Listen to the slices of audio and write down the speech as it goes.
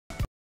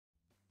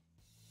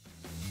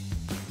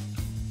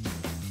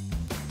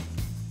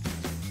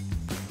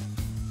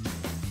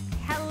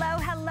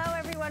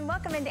everyone.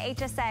 Welcome into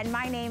HSN.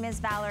 My name is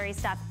Valerie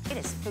Stuff. It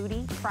is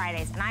Foodie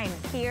Fridays, and I am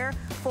here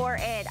for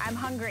it. I'm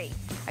hungry.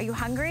 Are you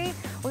hungry?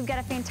 We've got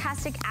a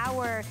fantastic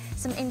hour,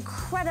 some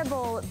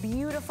incredible,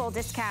 beautiful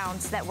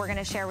discounts that we're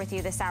gonna share with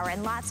you this hour,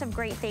 and lots of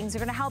great things.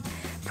 We're gonna help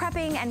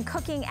prepping and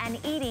cooking and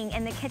eating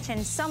in the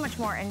kitchen so much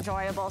more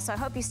enjoyable. So I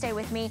hope you stay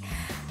with me.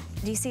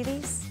 Do you see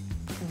these?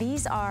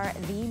 These are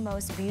the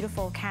most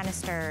beautiful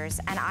canisters,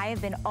 and I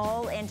have been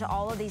all into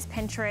all of these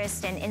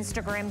Pinterest and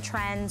Instagram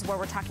trends where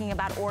we're talking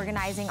about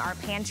organizing our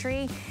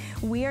pantry.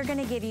 We are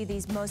gonna give you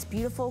these most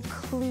beautiful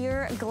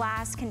clear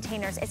glass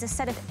containers. It's a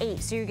set of 8,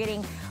 so you're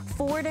getting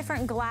 4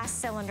 different glass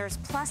cylinders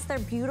plus their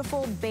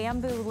beautiful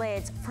bamboo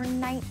lids for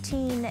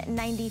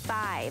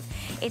 $19.95.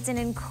 It's an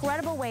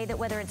incredible way that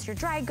whether it's your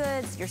dry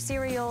goods, your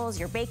cereals,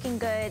 your baking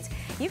goods,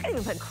 you can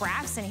even put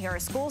crafts in here or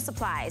school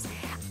supplies.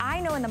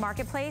 I know in the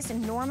marketplace,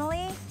 and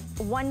normally,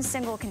 one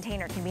single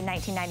container can be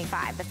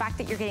 $19.95. The fact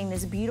that you're getting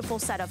this beautiful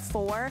set of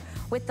 4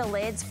 with the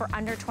lids for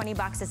under 20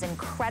 bucks is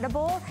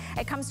incredible.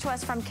 It comes to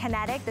us from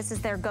Kinetic. This is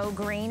their Go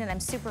Green, and I'm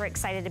super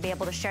excited to be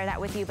able to share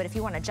that with you. But if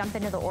you want to jump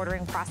into the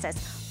ordering process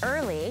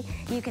early,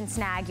 you can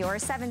snag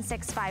yours.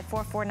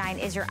 765449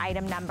 is your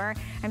item number.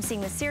 I'm seeing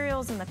the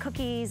cereals and the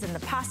cookies and the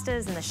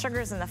pastas and the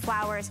sugars and the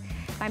flours.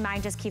 My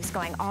mind just keeps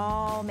going,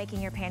 all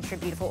making your pantry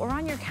beautiful, or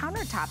on your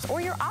countertops,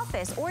 or your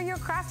office, or your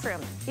craft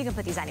room. You can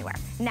put these anywhere.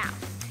 Now,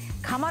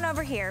 come on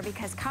over here,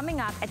 because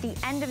coming up at the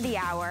end of the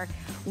hour,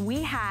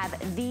 we have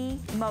the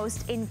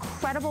most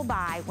incredible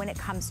buy when it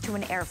comes to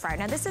an air fryer.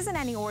 Now, this isn't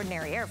any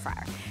ordinary air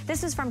fryer.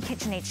 This is from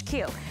Kitchen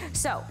HQ.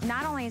 So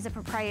not only is it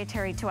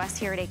proprietary to us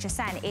here at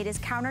HSN, it is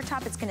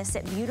countertop. It's gonna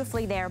sit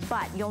beautifully there,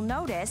 but you'll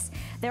notice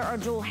there are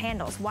dual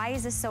handles. Why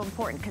is this so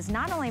important? Because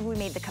not only have we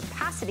made the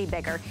capacity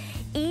bigger,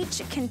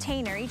 each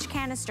container, each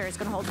canister is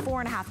gonna hold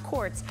 4.5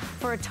 quarts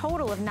for a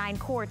total of 9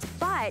 quarts,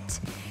 but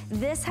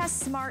this has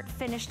smart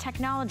finish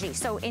technology.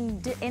 So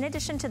in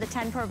addition to the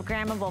 10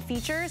 programmable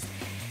features,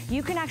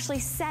 you can actually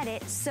set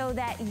it so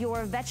that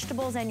your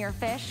vegetables and your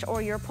fish,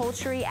 or your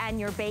poultry and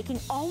your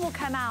baking, all will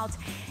come out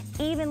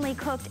evenly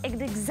cooked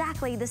at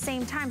exactly the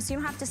same time. So you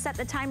don't have to set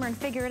the timer and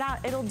figure it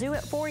out. It'll do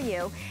it for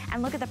you.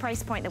 And look at the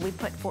price point that we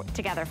put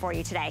together for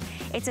you today.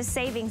 It's a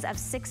savings of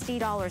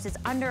 $60. It's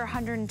under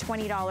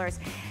 $120.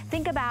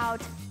 Think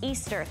about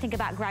Easter, think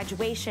about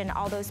graduation,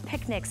 all those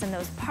picnics and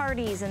those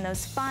parties and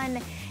those fun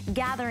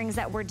gatherings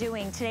that we're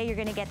doing. Today you're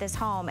gonna get this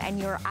home, and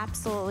you're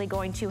absolutely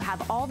going to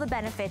have all the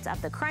benefits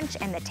of the crunch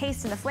and the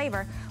taste and the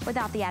flavor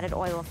without the added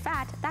oil of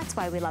fat. That's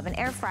why we love an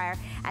air fryer,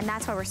 and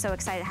that's why we're so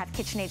excited to have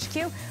Kitchen HQ.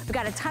 We've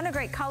got a ton of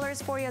great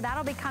colors for you.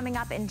 That'll be coming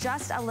up in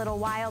just a little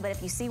while, but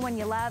if you see one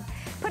you love,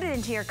 put it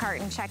into your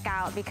cart and check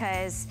out,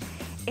 because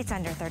it's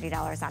under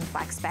 $30 on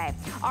FlexPay.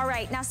 All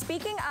right, now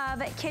speaking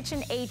of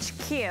Kitchen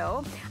HQ,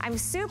 I'm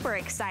super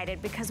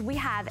excited because we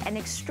have an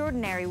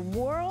extraordinary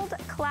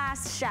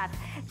world-class chef,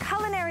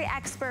 culinary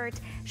expert,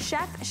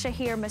 Chef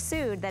Shahir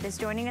Massoud, that is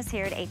joining us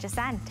here at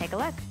HSN. Take a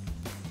look.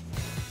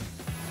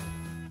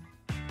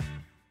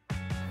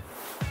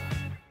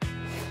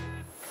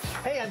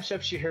 Hey, I'm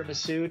Chef Shahir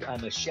Massoud.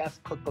 I'm a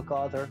chef, cookbook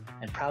author,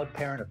 and proud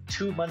parent of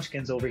 2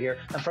 munchkins over here.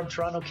 I'm from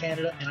Toronto,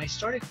 Canada, and I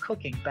started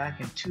cooking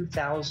back in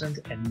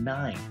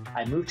 2009.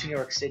 I moved to New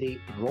York City,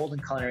 enrolled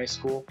in culinary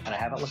school, and I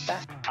haven't looked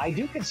back. I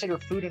do consider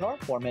food an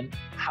art form, and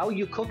how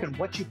you cook and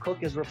what you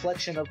cook is a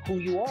reflection of who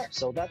you are.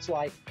 So that's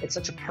why it's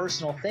such a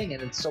personal thing,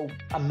 and it's so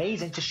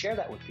amazing to share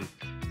that with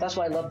people. That's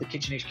why I love the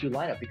Kitchen HQ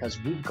lineup,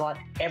 because we've got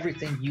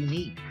everything you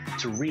need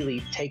to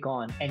really take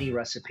on any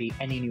recipe,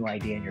 any new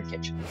idea in your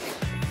kitchen.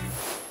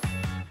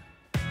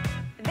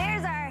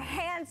 There's our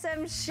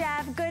handsome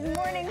chef. Good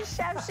morning,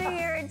 Chef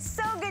Shahir. It's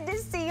so good to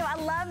see you. I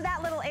love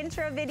that little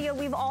intro video.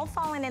 We've all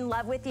fallen in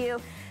love with you.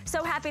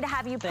 So happy to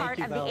have you part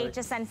of the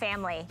HSN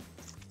family.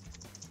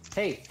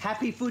 Hey,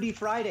 happy Foodie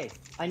Friday.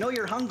 I know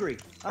you're hungry.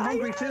 I'm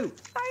hungry too.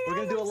 We're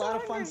gonna do a lot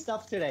of fun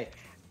stuff today.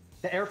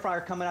 The air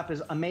fryer coming up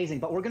is amazing,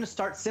 but we're gonna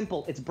start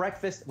simple. It's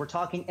breakfast, we're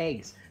talking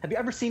eggs. Have you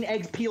ever seen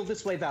eggs peeled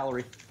this way,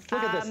 Valerie?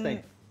 Look at this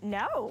thing.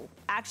 No,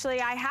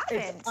 actually I haven't.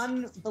 It's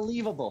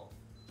unbelievable.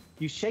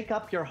 You shake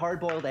up your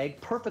hard-boiled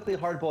egg, perfectly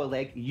hard-boiled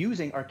egg,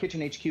 using our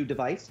Kitchen HQ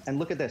device, and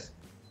look at this.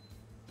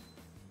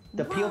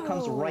 The peel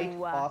comes right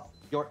off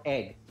your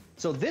egg.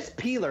 So this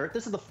peeler,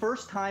 this is the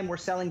first time we're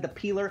selling the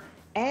peeler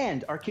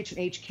and our Kitchen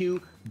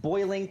HQ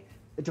boiling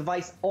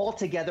device all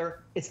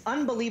together. It's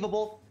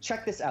unbelievable.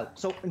 Check this out.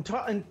 So in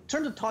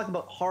terms of talking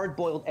about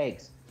hard-boiled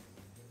eggs,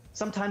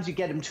 sometimes you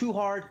get them too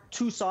hard,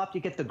 too soft.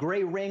 You get the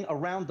gray ring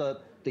around the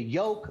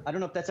yolk. I don't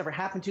know if that's ever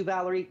happened to you,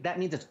 Valerie. That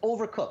means it's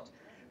overcooked.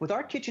 With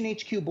our Kitchen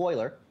HQ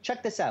boiler,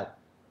 check this out.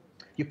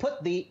 You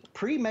put the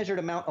pre-measured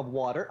amount of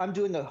water. I'm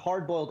doing a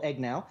hard-boiled egg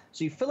now.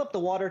 So you fill up the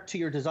water to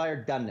your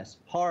desired doneness,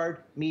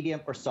 hard, medium,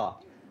 or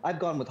soft. I've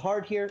gone with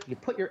hard here. You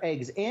put your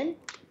eggs in,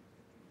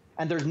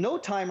 and there's no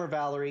timer,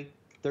 Valerie.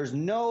 There's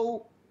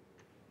no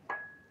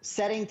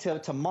setting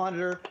to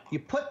monitor. You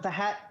put the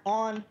hat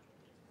on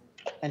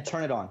and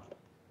turn it on.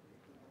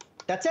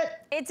 That's it.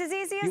 It's as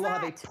easy as that. You will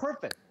have a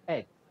perfect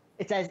egg.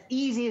 It's as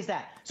easy as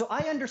that. So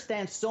I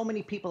understand so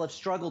many people have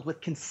struggled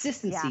with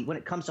consistency when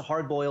it comes to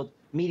hard-boiled,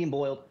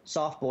 medium-boiled,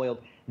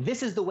 soft-boiled.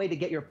 This is the way to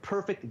get your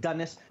perfect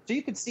doneness. So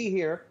you can see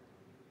here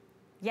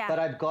that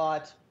I've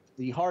got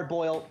the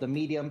hard-boiled, the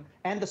medium,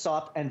 and the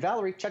soft. And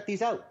Valerie, check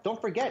these out.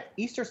 Don't forget,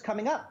 Easter's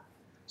coming up.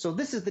 So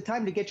this is the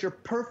time to get your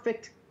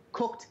perfect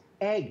cooked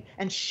egg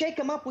and shake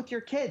them up with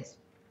your kids.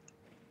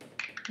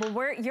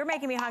 Well, you're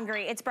making me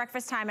hungry. It's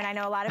breakfast time, and I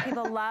know a lot of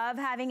people love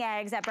having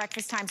eggs at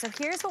breakfast time. So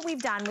here's what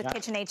we've done with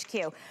Kitchen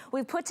HQ.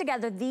 We've put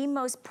together the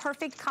most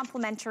perfect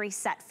complimentary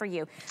set for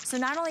you. So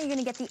not only are you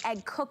gonna get the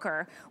egg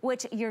cooker,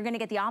 which you're gonna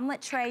get the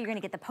omelet tray, you're gonna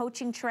get the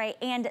poaching tray,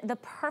 and the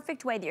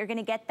perfect way that you're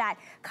gonna get that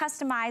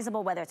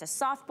customizable, whether it's a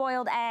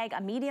soft-boiled egg, a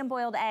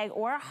medium-boiled egg,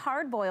 or a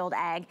hard-boiled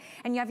egg,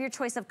 and you have your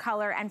choice of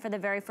color, and for the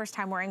very first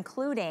time, we're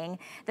including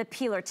the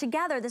peeler.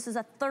 Together, this is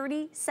a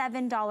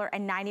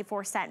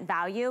 $37.94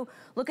 value.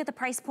 Look at the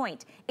price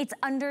point. It's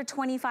under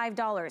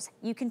 $25.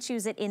 You can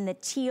choose it in the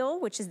teal,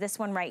 which is this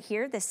one right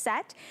here, this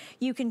set.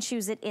 You can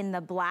choose it in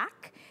the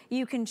black.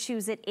 You can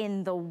choose it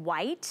in the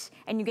white,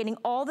 and you're getting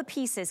all the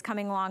pieces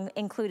coming along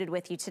included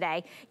with you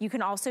today. You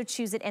can also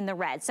choose it in the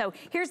red. So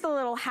here's the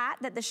little hat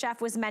that the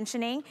chef was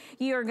mentioning.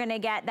 You're gonna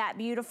get that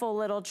beautiful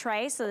little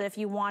tray so that if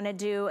you wanna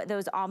do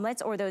those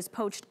omelets or those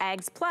poached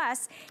eggs,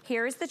 plus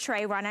here's the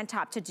tray right on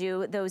top to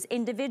do those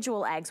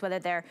individual eggs, whether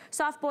they're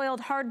soft-boiled,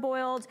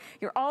 hard-boiled.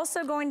 You're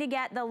also going to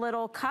get the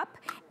little cup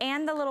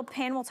and the little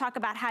pin. We'll talk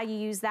about how you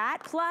use that.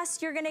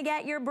 Plus, you're gonna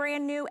get your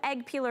brand new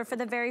egg peeler for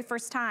the very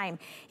first time.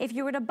 If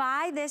you were to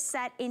buy this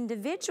set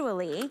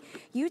individually,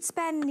 you'd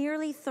spend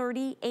nearly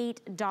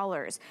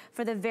 $38.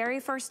 For the very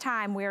first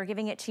time, we are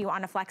giving it to you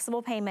on a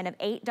flexible payment of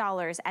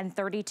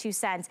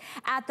 $8.32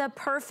 at the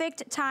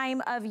perfect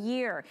time of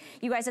year.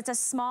 You guys, it's a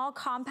small,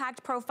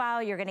 compact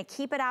profile. You're gonna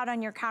keep it out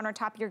on your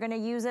countertop. You're gonna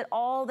use it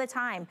all the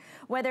time,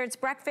 whether it's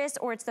breakfast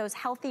or it's those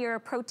healthier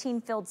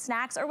protein-filled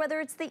snacks, or whether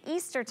it's the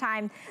Easter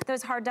time,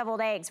 those hard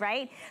deviled eggs,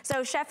 right?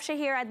 So Chef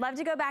Shahir, I'd love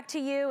to go back to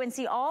you and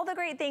see all the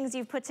great things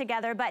you've put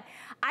together, but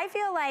I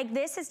feel like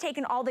this has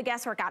taken all the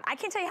guesswork out. I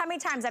can't tell you how many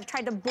times I've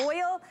tried to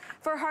boil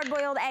for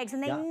hard-boiled eggs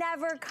and they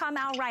never come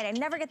out right. I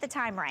never get the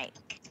time right.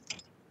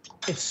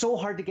 It's so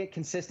hard to get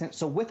consistent.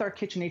 So with our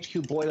Kitchen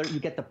HQ boiler,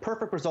 you get the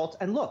perfect results.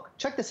 And look,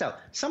 check this out.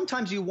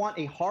 Sometimes you want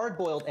a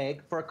hard-boiled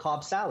egg for a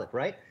Cobb salad,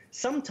 right?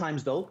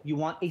 Sometimes, though, you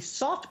want a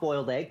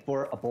soft-boiled egg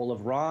for a bowl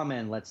of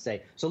ramen, let's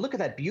say. So look at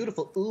that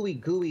beautiful, ooey,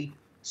 gooey,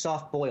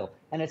 soft boil.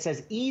 And it's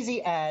as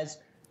easy as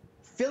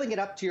filling it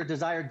up to your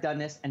desired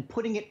doneness and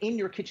putting it in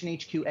your Kitchen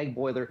HQ egg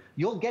boiler.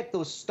 You'll get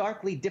those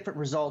starkly different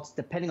results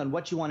depending on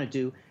what you want to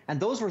do. And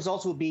those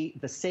results will be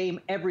the same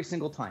every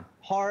single time.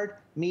 Hard,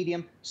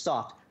 medium,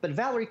 soft. But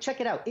Valerie,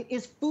 check it out. It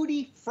is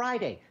Foodie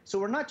Friday. So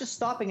we're not just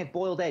stopping at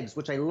boiled eggs,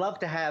 which I love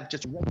to have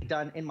just ready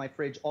done in my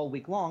fridge all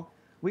week long.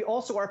 We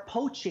also are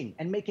poaching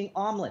and making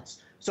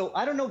omelets. So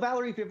I don't know,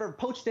 Valerie, if you've ever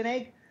poached an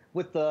egg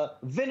with the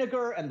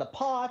vinegar and the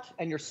pot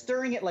and you're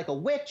stirring it like a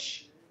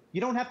witch.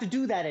 You don't have to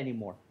do that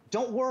anymore.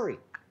 Don't worry.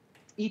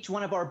 Each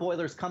one of our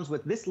boilers comes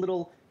with this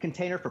little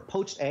container for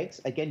poached eggs.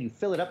 Again, you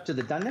fill it up to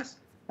the doneness,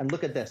 and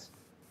look at this.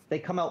 They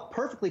come out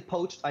perfectly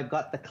poached. I've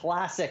got the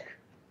classic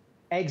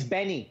Eggs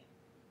Benny.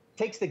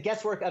 Takes the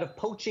guesswork out of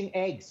poaching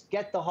eggs.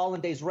 Get the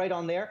hollandaise right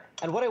on there.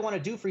 And what I want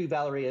to do for you,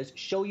 Valerie, is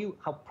show you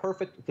how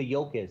perfect the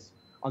yolk is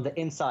on the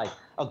inside.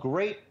 A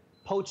great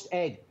poached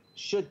egg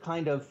should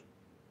kind of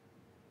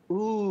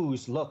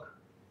ooze, look,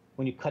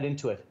 when you cut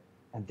into it.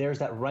 And there's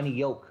that runny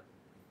yolk.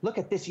 Look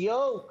at this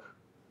yolk.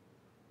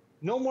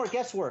 No more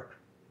guesswork.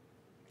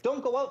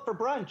 Don't go out for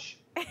brunch.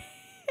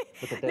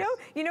 Look at this. No,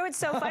 you know, it's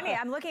so funny.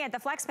 I'm looking at the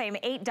flex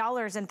payment,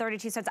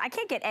 $8.32. I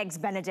can't get Eggs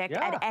Benedict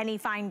at any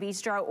fine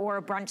bistro or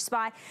a brunch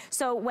spot.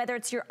 So whether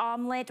it's your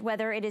omelet,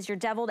 whether it is your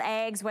deviled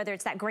eggs, whether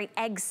it's that great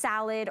egg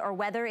salad, or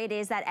whether it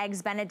is that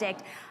Eggs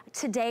Benedict,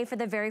 today for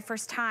the very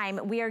first time,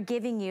 we are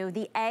giving you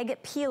the egg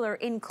peeler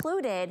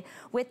included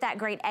with that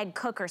great egg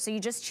cooker. So you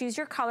just choose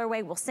your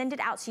colorway. We'll send it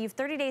out. So you have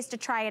 30 days to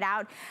try it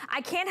out.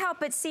 I can't help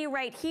but see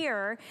right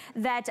here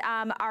that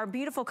our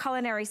beautiful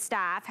culinary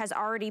staff has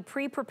already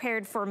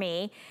pre-prepared for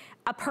me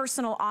a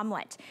personal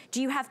omelet.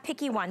 Do you have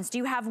picky ones? Do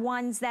you have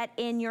ones that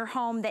in your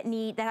home that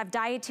have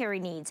dietary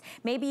needs?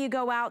 Maybe you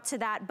go out to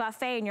that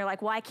buffet and you're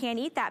like, well, I can't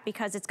eat that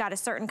because it's got a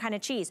certain kind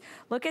of cheese.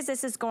 Look, as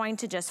this is going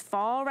to just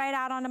fall right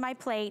out onto my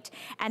plate.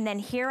 And then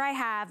here I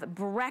have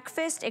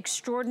breakfast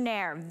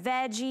extraordinaire.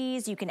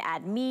 Veggies, you can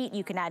add meat,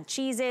 you can add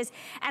cheeses.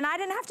 And I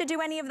didn't have to do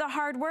any of the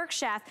hard work,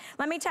 chef.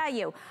 Let me tell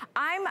you,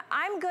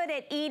 I'm good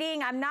at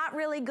eating. I'm not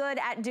really good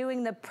at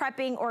doing the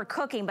prepping or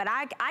cooking, but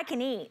I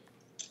can eat.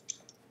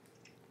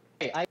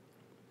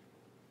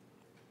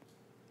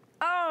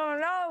 Oh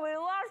no, we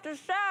lost the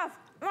chef.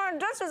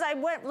 Just as I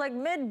went like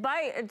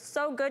mid-bite, it's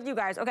so good, you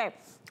guys. Okay,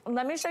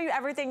 let me show you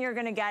everything you're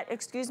gonna get.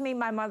 Excuse me,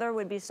 my mother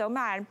would be so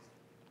mad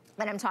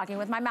that I'm talking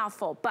with my mouth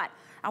full, but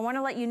I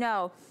wanna let you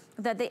know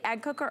that the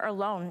egg cooker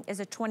alone is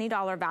a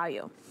 $20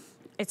 value.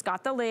 It's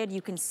got the lid,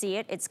 you can see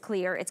it, it's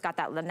clear, it's got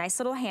that nice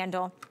little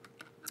handle.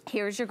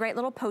 Here's your great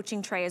little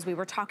poaching tray as we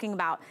were talking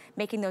about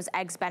making those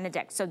eggs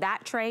Benedict. So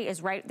that tray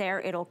is right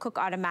there. It'll cook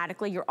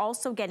automatically. You're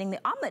also getting the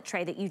omelet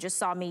tray that you just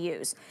saw me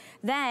use.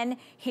 Then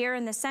here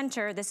in the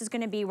center, this is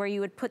gonna be where you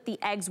would put the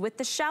eggs with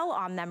the shell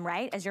on them,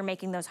 right? As you're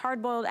making those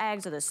hard-boiled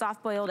eggs or the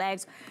soft-boiled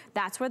eggs,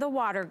 that's where the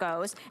water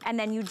goes. And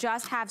then you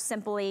just have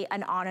simply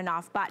an on and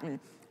off button.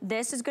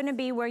 This is gonna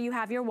be where you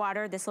have your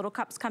water. This little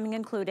cup's coming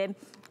included.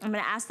 I'm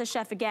gonna ask the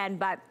chef again,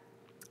 but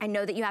I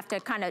know that you have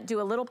to kind of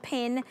do a little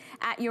pin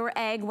at your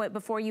egg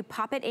before you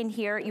pop it in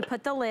here. You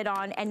put the lid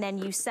on and then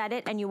you set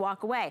it and you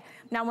walk away.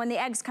 Now when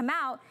the eggs come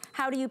out,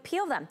 how do you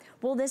peel them?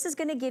 Well, this is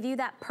gonna give you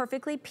that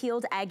perfectly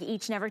peeled egg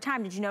each and every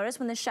time. Did you notice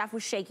when the chef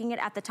was shaking it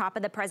at the top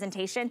of the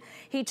presentation?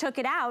 He took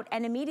it out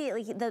and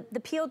immediately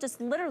the peel just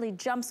literally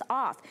jumps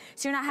off.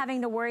 So you're not having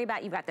to worry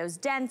about you've got those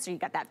dents or you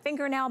got that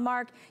fingernail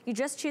mark. You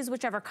just choose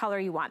whichever color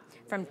you want,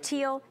 from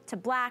teal to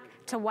black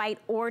to white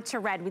or to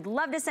red. We'd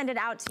love to send it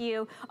out to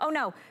you. Oh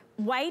no.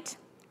 White,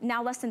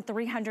 now less than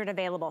 300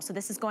 available. So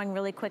this is going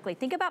really quickly.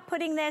 Think about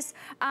putting this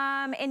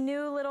in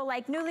new little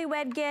like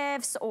newlywed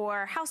gifts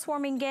or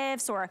housewarming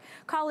gifts or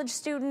college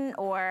student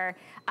or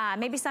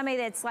maybe somebody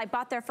that's like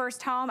bought their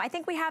first home. I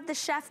think we have the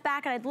chef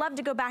back and I'd love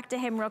to go back to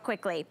him real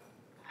quickly.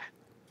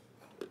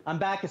 I'm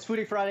back. It's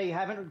Foodie Friday. You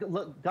haven't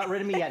got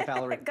rid of me yet,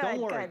 Valerie. Good, don't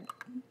worry. Good.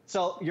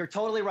 So you're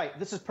totally right.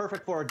 This is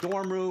perfect for a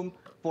dorm room,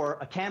 for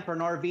a camp or an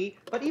RV,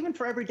 but even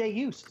for everyday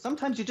use.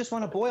 Sometimes you just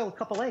want to boil a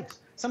couple eggs.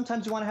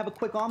 Sometimes you want to have a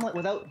quick omelet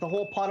without the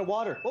whole pot of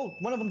water. Oh,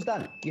 one of them's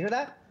done. You hear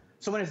that?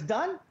 So when it's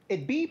done,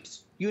 it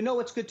beeps. You know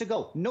it's good to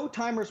go. No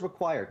timers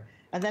required.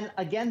 And then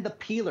again, the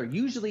peeler.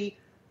 Usually,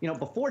 you know,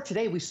 before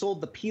today, we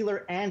sold the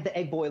peeler and the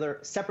egg boiler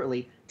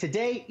separately.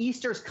 Today,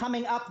 Easter's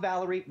coming up,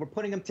 Valerie. We're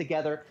putting them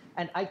together,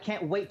 and I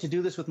can't wait to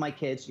do this with my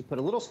kids. You put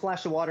a little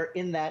splash of water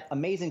in that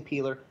amazing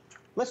peeler.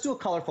 Let's do a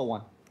colorful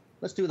one.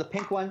 Let's do the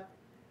pink one.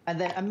 And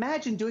then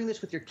imagine doing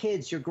this with your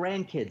kids, your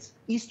grandkids,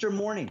 Easter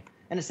morning.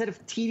 And instead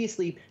of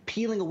tediously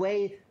peeling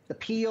away the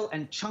peel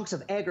and chunks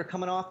of egg are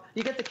coming off,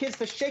 you get the kids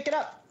to shake it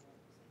up.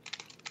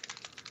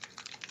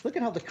 Look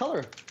at how the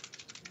color.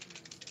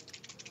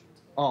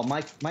 Oh,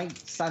 my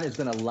son is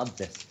gonna love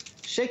this.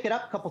 Shake it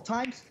up a couple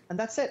times, and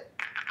that's it.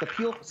 The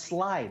peel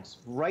slides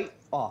right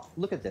off.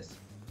 Look at this.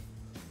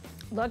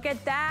 Look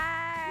at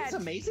that. Isn't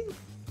this amazing?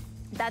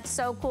 That's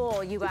so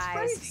cool, you guys.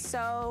 Crazy.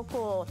 So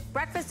cool.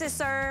 Breakfast is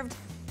served.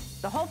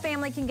 The whole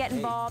family can get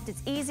involved.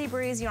 It's easy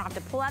breezy. You don't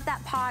have to pull out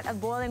that pot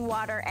of boiling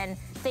water and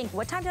think,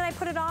 what time did I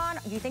put it on?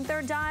 Do you think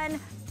they're done?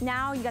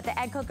 Now you got the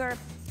egg cooker.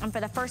 And for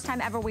the first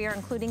time ever, we are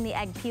including the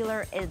egg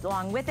peeler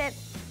along with it.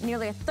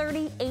 Nearly a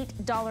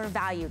 $38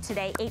 value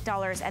today,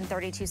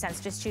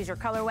 $8.32. Just choose your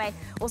colorway.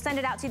 We'll send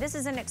it out to you. This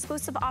is an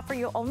exclusive offer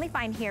you'll only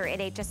find here at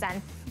HSN.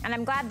 And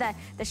I'm glad that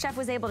the chef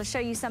was able to show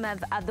you some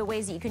of the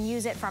ways that you can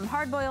use it, from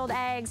hard-boiled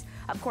eggs,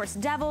 of course,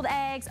 deviled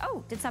eggs.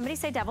 Oh, did somebody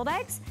say deviled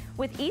eggs?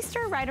 With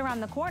Easter right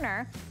around the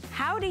corner,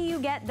 how do you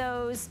get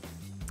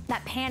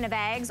that pan of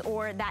eggs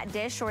or that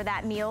dish or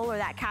that meal or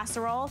that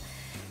casserole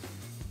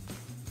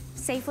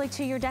safely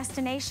to your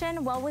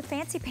destination? Well, with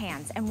Fancy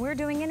Pans. And we're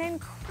doing an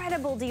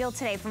incredible deal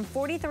today, from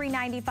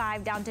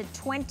 $43.95 down to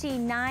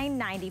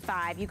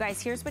 $29.95. You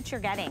guys, here's what you're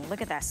getting.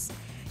 Look at this.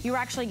 You're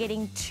actually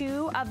getting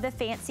 2 of the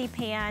Fancy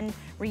Pan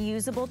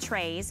reusable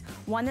trays,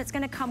 one that's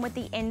gonna come with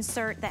the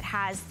insert that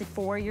has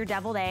for your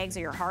deviled eggs or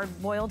your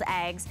hard-boiled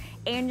eggs,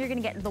 and you're gonna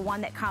get the one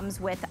that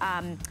comes with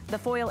the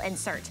foil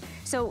insert.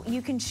 So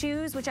you can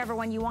choose whichever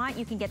one you want.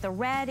 You can get the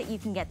red, you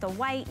can get the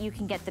white, you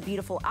can get the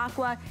beautiful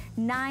aqua.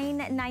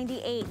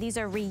 $9.98. These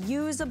are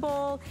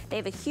reusable. They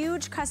have a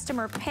huge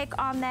customer pick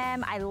on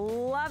them. I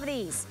love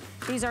these.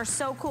 These are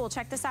so cool.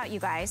 Check this out, you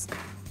guys.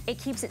 It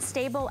keeps it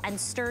stable and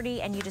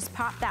sturdy, and you just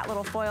pop that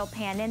little foil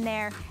pan in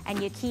there and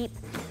you keep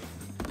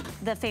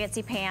the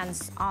Fancy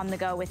Pans on the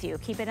go with you.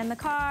 Keep it in the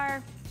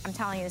car. I'm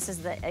telling you, this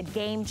is a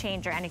game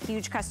changer and a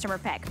huge customer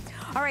pick.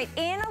 All right,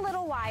 in a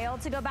little while,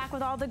 to go back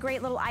with all the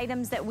great little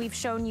items that we've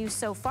shown you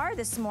so far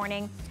this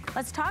morning,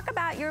 let's talk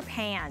about your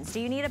pans. Do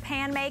you need a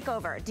pan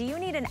makeover? Do you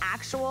need an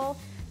actual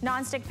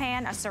nonstick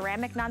pan, a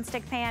ceramic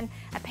nonstick pan,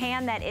 a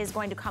pan that is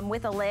going to come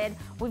with a lid?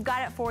 We've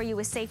got it for you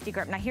with Safety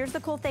Grip. Now, here's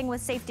the cool thing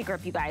with Safety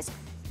Grip, you guys.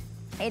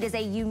 It is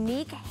a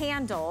unique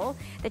handle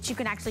that you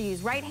can actually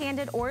use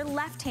right-handed or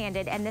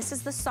left-handed, and this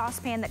is the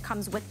saucepan that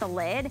comes with the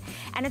lid.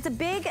 And it's a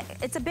big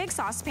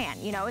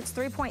saucepan, you know, it's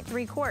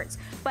 3.3 quarts,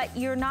 but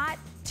you're not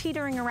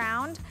teetering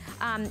around.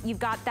 You've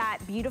got that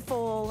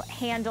beautiful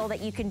handle that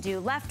you can do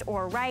left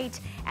or right,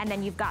 and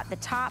then you've got the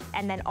top,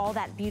 and then all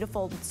that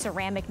beautiful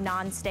ceramic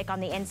non-stick on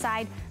the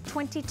inside.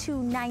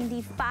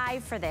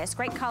 $22.95 for this.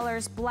 Great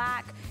colors,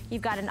 black,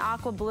 you've got an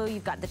aqua blue,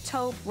 you've got the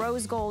taupe,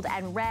 rose gold,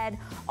 and red.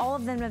 All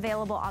of them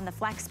available on the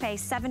FlexPay,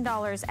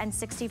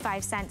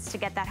 $7.65 to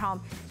get that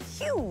home.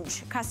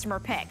 Huge customer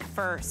pick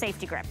for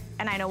Safety Grip,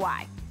 and I know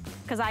why,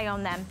 because I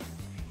own them,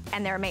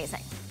 and they're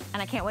amazing.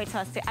 And I can't wait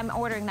till I'm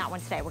ordering that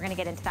one today. We're gonna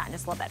get into that in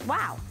just a little bit.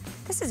 Wow,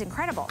 this is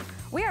incredible.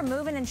 We are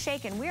moving and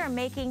shaking. We are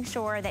making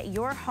sure that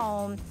your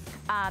home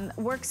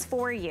works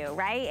for you,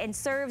 right? And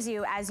serves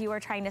you as you are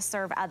trying to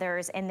serve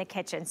others in the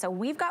kitchen. So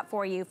we've got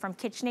for you from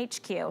Kitchen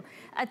HQ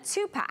a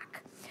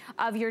 2-pack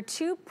of your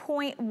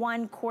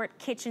 2.1 quart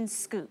kitchen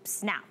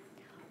scoops. Now,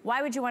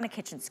 why would you want a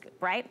kitchen scoop,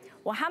 right?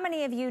 Well, how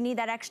many of you need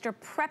that extra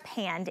prep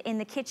hand in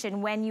the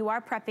kitchen when you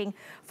are prepping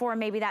for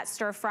maybe that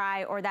stir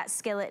fry or that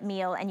skillet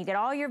meal, and you get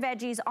all your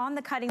veggies on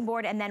the cutting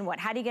board, and then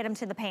what? How do you get them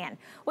to the pan?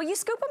 Well, you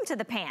scoop them to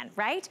the pan,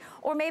 right?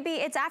 Or maybe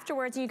it's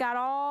afterwards, you got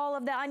all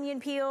of the onion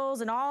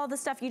peels and all the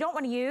stuff you don't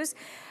want to use,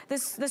 the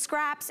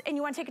scraps, and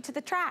you want to take it to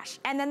the trash.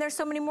 And then there's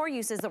so many more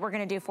uses that we're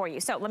going to do for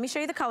you. So let me show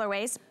you the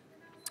colorways.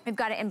 We've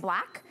got it in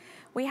black.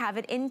 We have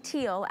it in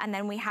teal, and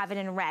then we have it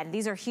in red.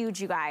 These are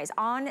huge, you guys.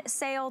 On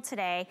sale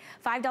today,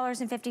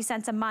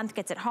 $5.50 a month,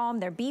 gets it home.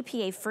 They're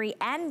BPA free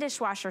and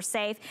dishwasher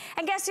safe.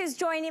 And guess who's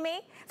joining me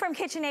from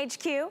Kitchen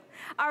HQ?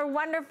 Our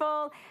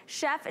wonderful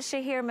Chef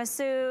Shahir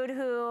Massoud,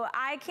 who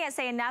I can't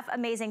say enough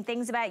amazing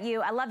things about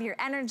you. I love your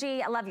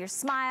energy, I love your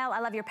smile, I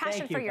love your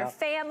passion for your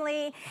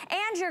family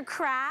and your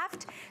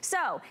craft.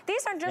 So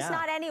these are just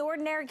not any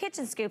ordinary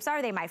kitchen scoops,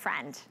 are they, my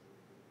friend?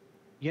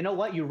 You know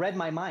what? You read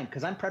my mind,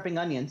 because I'm prepping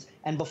onions.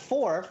 And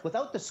before,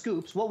 without the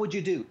scoops, what would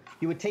you do?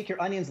 You would take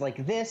your onions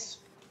like this,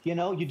 you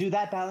know, you do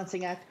that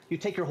balancing act. You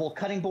take your whole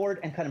cutting board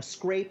and kind of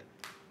scrape.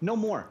 No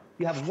more.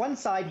 You have one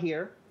side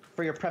here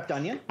for your prepped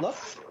onion, look.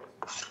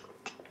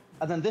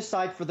 And then this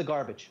side for the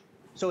garbage.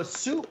 So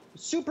it's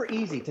super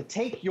easy to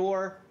take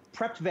your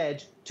prepped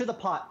veg to the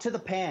pot, to the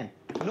pan.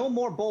 No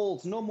more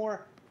bowls, no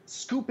more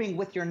scooping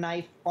with your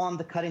knife on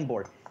the cutting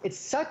board. It's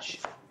such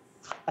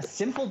a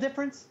simple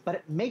difference, but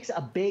it makes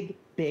a big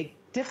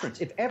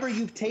difference. If ever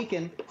you've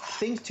taken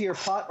things to your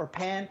pot or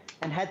pan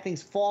and had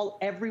things fall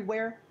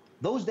everywhere,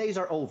 those days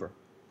are over.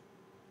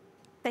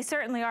 They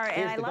certainly are,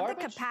 and I love the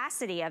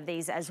capacity of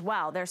these as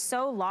well. They're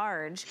so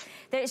large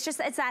that it's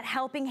that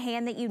helping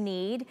hand that you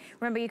need.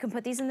 Remember, you can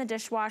put these in the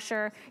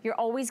dishwasher. You're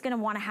always gonna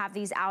wanna have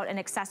these out and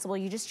accessible.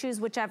 You just choose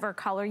whichever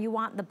color you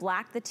want, the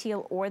black, the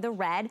teal, or the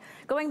red.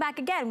 Going back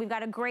again, we've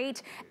got a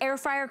great air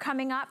fryer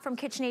coming up from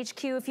Kitchen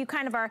HQ. If you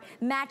kind of are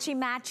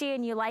matchy-matchy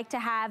and you like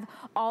to have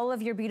all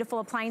of your beautiful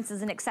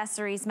appliances and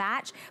accessories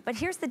match, but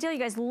here's the deal, you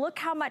guys, look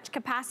how much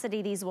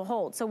capacity these will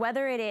hold. So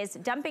whether it is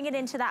dumping it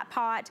into that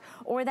pot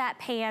or that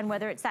pan,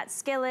 whether it's that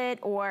skillet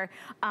or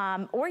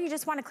you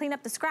just want to clean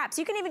up the scraps.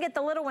 You can even get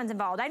the little ones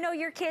involved. I know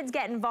your kids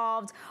get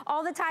involved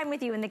all the time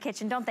with you in the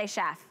kitchen, don't they,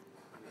 Chef?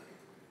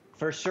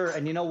 For sure,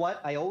 and you know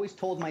what? I always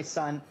told my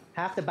son,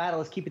 half the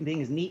battle is keeping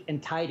things neat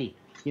and tidy.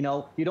 You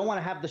know, you don't want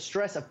to have the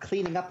stress of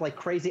cleaning up like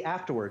crazy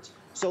afterwards.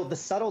 So the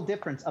subtle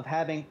difference of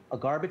having a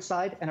garbage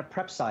side and a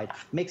prep side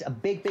makes a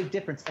big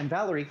difference. And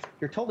Valerie,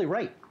 you're totally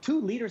right.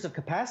 2 liters of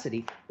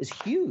capacity is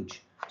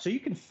huge. So you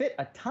can fit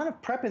a ton of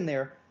prep in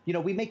there. You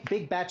know, we make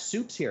big batch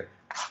soups here.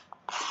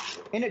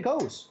 And it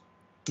goes.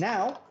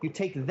 Now, you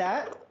take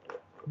that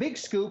big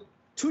scoop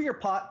to your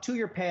pot, to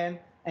your pan,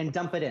 and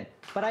dump it in.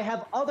 But I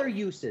have other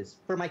uses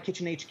for my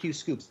Kitchen HQ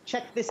scoops.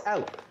 Check this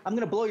out. I'm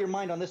gonna blow your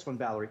mind on this one,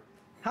 Valerie.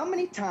 How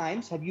many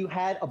times have you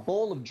had a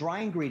bowl of dry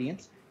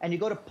ingredients and you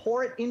go to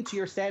pour it into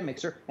your stand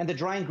mixer and the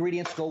dry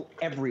ingredients go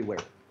everywhere?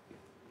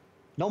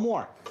 No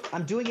more.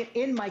 I'm doing it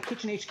in my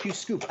Kitchen HQ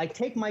scoop. I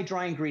take my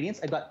dry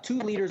ingredients. I've got 2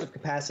 liters of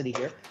capacity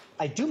here.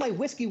 I do my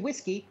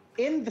whiskey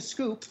in the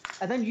scoop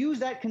and then use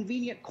that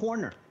convenient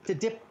corner to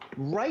dip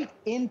right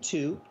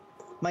into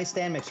my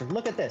stand mixer.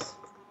 Look at this.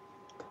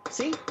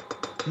 See?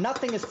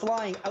 Nothing is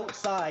flying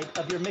outside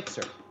of your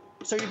mixer.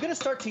 So you're going to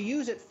start to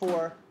use it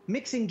for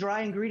mixing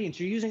dry ingredients.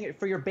 You're using it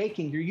for your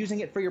baking. You're using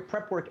it for your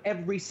prep work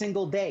every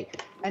single day.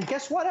 And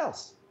guess what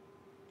else?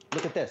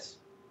 Look at this.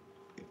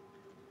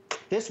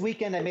 This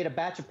weekend, I made a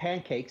batch of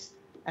pancakes,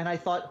 and I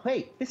thought,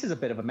 wait, this is a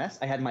bit of a mess.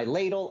 I had my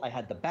ladle, I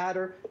had the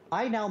batter.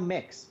 I now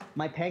mix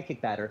my pancake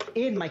batter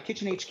in my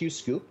Kitchen HQ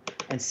scoop,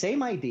 and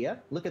same idea,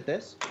 look at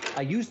this.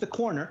 I use the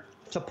corner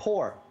to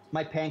pour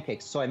my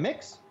pancakes. So I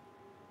mix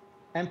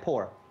and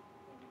pour,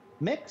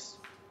 mix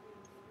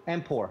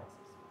and pour.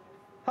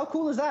 How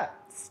cool is that?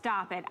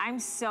 Stop it. I'm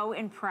so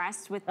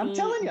impressed with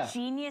the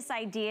genius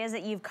ideas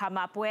that you've come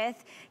up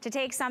with to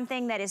take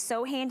something that is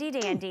so handy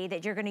dandy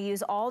that you're going to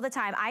use all the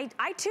time.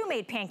 I too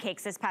made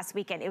pancakes this past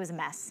weekend. It was a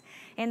mess.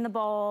 In the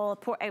bowl,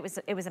 it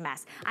was a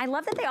mess. I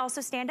love that they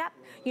also stand up,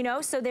 you know,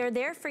 so they're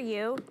there for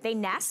you. They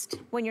nest.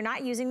 When you're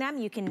not using them,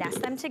 you can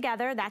nest them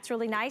together. That's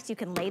really nice. You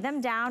can lay them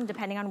down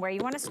depending on where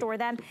you want to store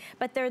them,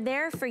 but they're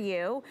there for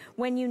you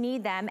when you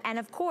need them. And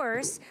of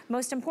course,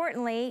 most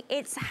importantly,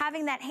 it's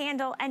having that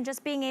handle and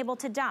just being able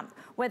to dump.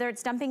 Whether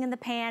it's dumping in the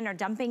pan or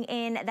dumping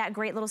in that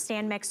great little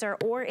stand mixer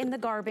or in the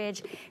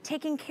garbage,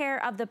 taking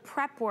care of the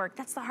prep work,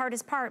 that's the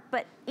hardest part,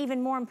 but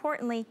even more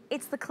importantly,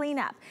 it's the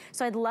cleanup.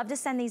 So I'd love to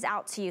send these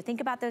out to you.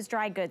 Think about those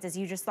dry goods as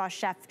you just saw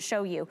Chef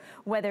show you,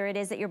 whether it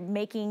is that you're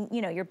making,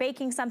 you know, you're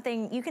baking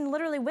something, you can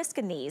literally whisk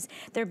in these.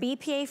 They're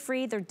BPA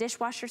free, they're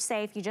dishwasher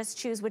safe, you just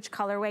choose which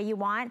colorway you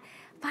want.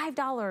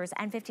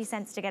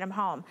 $5.50 to get them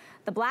home.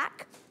 The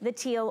black, the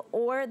teal,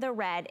 or the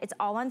red, it's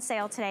all on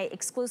sale today,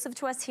 exclusive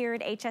to us here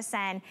at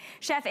HSN.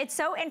 Chef, it's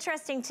so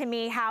interesting to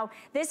me how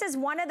this is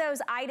one of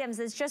those items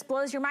that just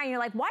blows your mind. You're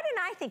like, why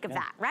didn't I think of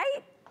that,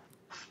 right?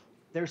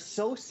 They're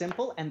so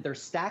simple and they're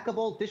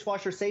stackable,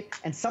 dishwasher safe,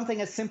 and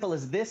something as simple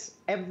as this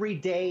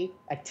everyday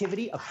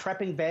activity of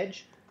prepping veg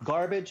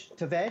garbage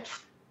to veg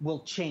will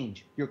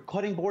change. Your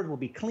cutting board will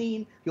be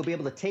clean. You'll be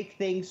able to take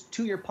things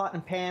to your pot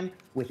and pan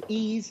with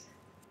ease.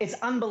 It's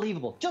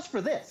unbelievable just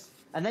for this.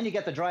 And then you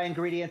get the dry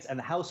ingredients and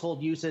the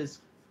household uses.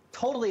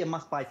 Totally a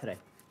must-buy today.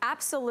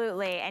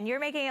 Absolutely, and you're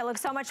making it look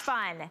so much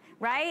fun,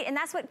 right? And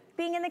that's what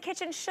being in the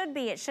kitchen should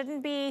be. It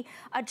shouldn't be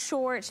a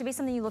chore. It should be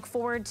something you look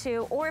forward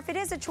to, or if it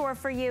is a chore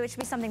for you, it should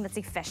be something that's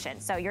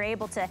efficient. So you're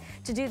able to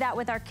do that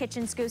with our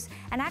kitchen scoops.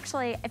 And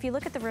actually, if you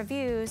look at the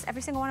reviews,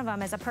 every single one of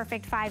them is a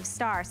perfect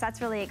 5-star. So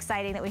that's really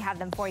exciting that we have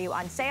them for you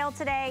on sale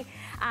today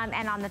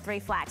and on the 3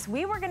 flats.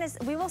 We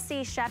will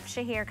see Chef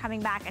Shahir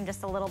coming back in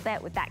just a little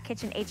bit with that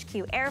Kitchen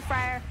HQ air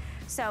fryer.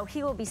 So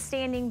he will be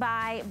standing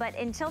by, but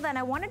until then,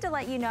 I wanted to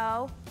let you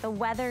know the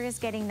weather is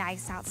getting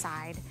nice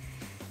outside.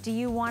 Do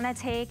you want to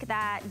take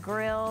that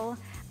grill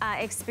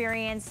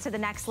experience to the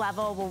next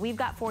level? Well, we've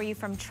got for you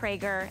from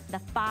Traeger the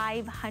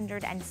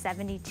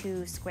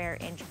 572 square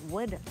inch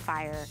wood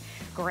fire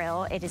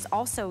grill. It is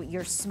also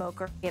your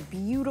smoker. We have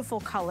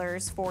beautiful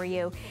colors for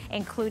you,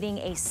 including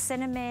a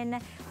cinnamon.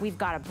 We've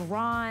got a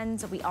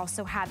bronze. We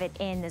also have it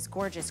in this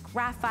gorgeous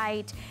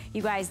graphite.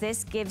 You guys,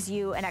 this gives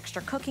you an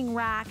extra cooking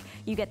rack.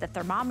 You get the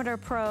thermometer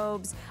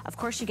probes. Of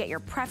course, you get your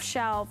prep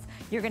shelf.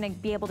 You're gonna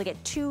be able to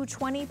get 2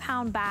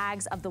 20-pound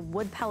bags of the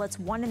wood pellets,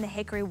 one in the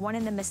hickory, one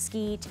in the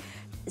mesquite.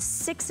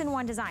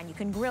 6-in-1 design. You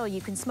can grill, you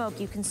can smoke,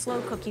 you can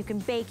slow cook, you can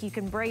bake, you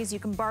can braise, you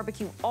can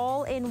barbecue,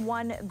 all in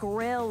one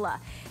grill.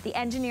 The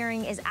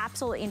engineering is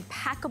absolutely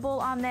impeccable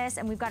on this,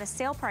 and we've got a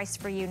sale price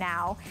for you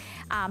now.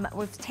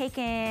 We've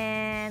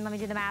taken, let me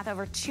do the math,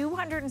 over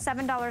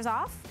 $207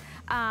 off.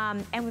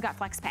 And we've got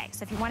flex pay.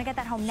 So if you want to get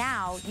that home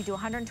now, you do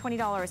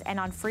 $120, and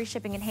on free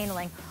shipping and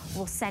handling,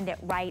 we'll send it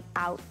right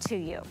out to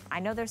you. I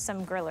know there's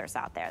some grillers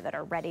out there that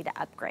are ready to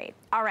upgrade.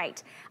 All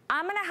right,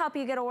 I'm gonna help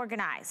you get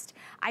organized.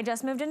 I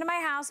just moved into my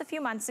house a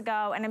few months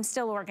ago, and I'm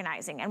still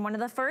organizing. And one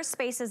of the first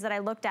spaces that I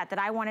looked at that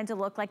I wanted to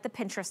look like the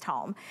Pinterest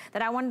home,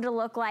 that I wanted to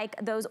look like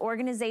those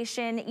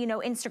organization,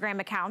 Instagram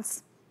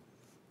accounts,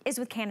 is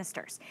with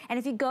canisters. And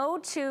if you go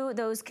to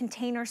those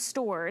container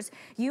stores,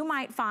 you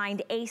might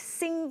find a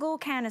single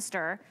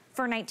canister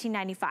for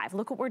 $19.95.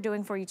 Look what we're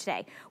doing for you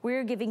today.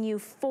 We're giving you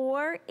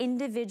 4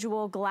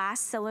 individual glass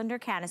cylinder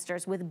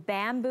canisters with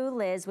bamboo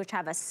lids, which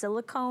have a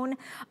silicone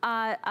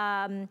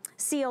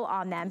seal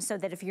on them, so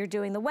that if you're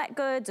doing the wet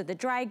goods or the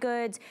dry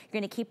goods, you're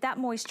gonna keep that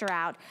moisture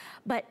out.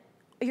 But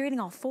you're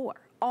getting all 4.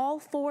 All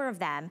 4 of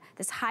them,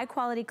 this high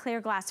quality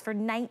clear glass for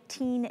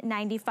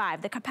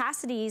 $19.95. The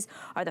capacities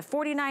are the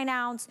 49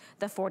 ounce,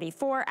 the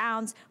 44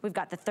 ounce, we've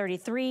got the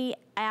 33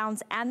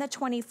 ounce and the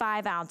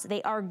 25 ounce.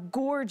 They are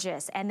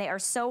gorgeous and they are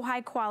so high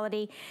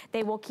quality.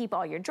 They will keep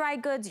all your dry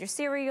goods, your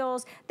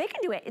cereals. They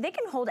can do it. They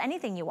can hold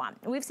anything you want.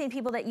 We've seen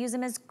people that use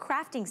them as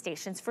crafting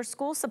stations for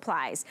school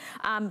supplies.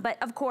 But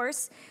of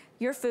course,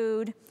 your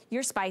food,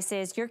 your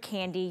spices, your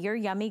candy, your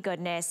yummy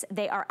goodness,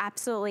 they are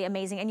absolutely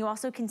amazing. And you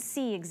also can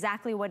see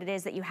exactly what it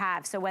is that you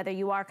have. So whether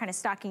you are kind of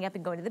stocking up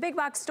and going to the big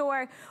box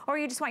store, or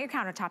you just want your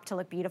countertop to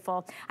look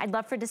beautiful, I'd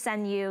love to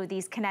send you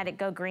these Kinetic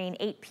Go Green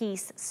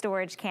 8-piece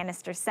storage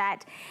canister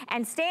set.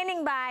 And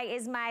standing by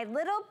is my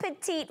little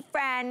petite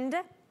friend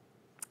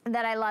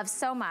that I love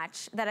so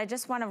much that I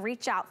just want to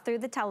reach out through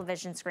the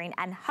television screen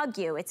and hug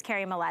you. It's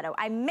Carrie Miletto.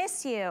 I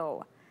miss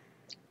you.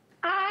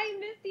 I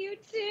miss you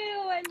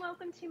too, and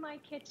welcome to my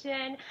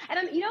kitchen. And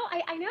I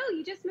know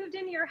you just moved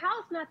into your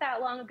house not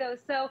that long ago,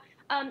 so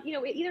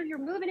either you're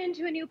moving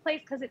into a new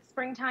place because it's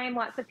springtime,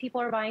 lots of people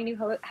are buying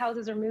new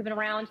houses or moving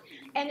around,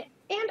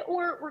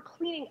 or we're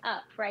cleaning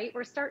up, right?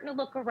 We're starting to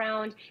look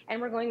around and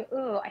we're going,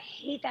 oh, I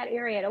hate that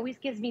area. It always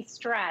gives me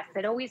stress.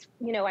 It always,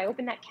 I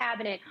open that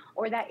cabinet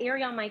or that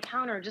area on my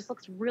counter just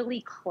looks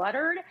really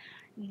cluttered.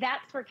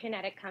 That's where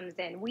Kinetic comes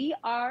in. We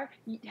are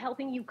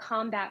helping you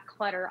combat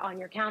clutter on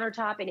your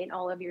countertop and in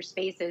all of your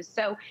spaces.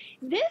 So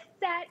this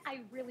set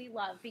I really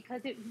love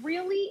because it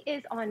really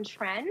is on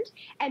trend,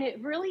 and it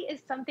really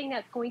is something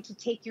that's going to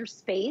take your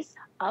space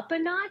up a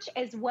notch,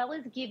 as well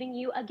as giving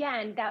you,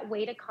 again, that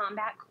way to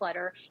combat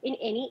clutter in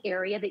any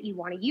area that you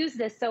want to use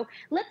this. So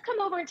let's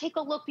come over and take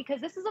a look, because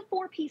this is a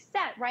 4-piece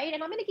set, right?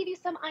 And I'm going to give you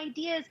some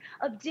ideas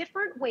of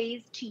different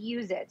ways to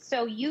use it.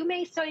 So you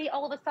may say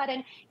all of a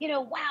sudden,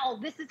 wow,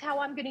 this is how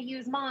I'm going to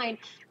use mine.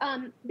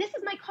 This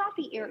is my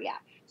coffee area.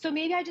 So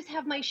maybe I just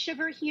have my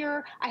sugar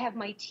here, I have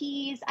my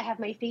teas, I have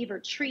my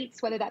favorite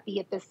treats, whether that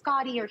be a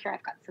biscotti, or here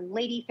I've got some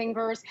lady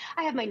fingers.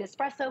 I have my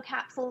Nespresso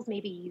capsules,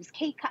 maybe use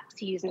K-cups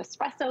to use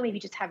Nespresso, maybe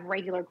just have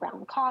regular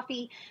ground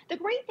coffee. The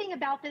great thing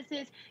about this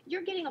is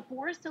you're getting a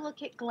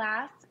borosilicate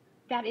glass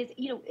that is,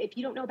 if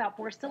you don't know about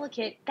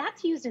borosilicate,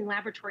 that's used in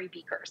laboratory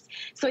beakers.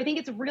 So I think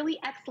it's really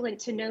excellent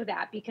to know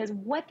that, because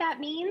what that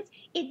means,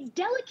 it's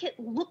delicate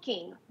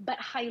looking, but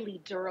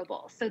highly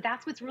durable. So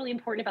that's what's really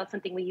important about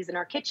something we use in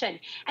our kitchen.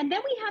 And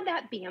then we have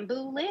that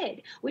bamboo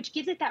lid, which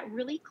gives it that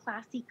really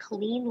classy,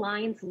 clean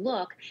lines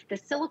look. The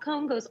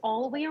silicone goes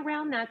all the way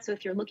around that. So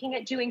if you're looking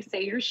at doing,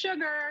 say, your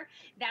sugar,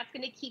 that's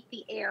going to keep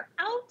the air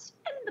out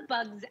and the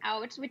bugs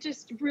out, which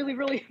is really,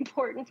 really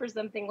important for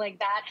something like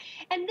that.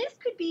 And this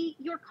could be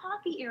your coffee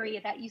coffee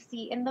area that you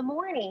see in the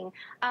morning.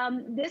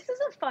 This is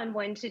a fun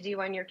one to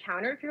do on your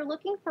counter. If you're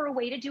looking for a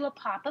way to do a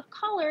pop of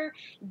color,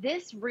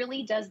 this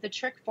really does the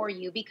trick for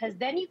you, because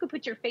then you can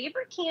put your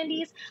favorite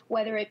candies,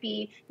 whether it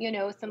be, you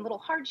know, some little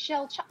hard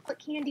shell chocolate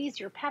candies,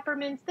 your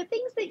peppermints, the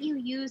things that you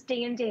use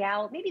day in, day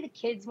out. Maybe the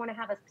kids want to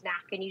have a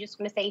snack and you just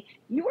want to say,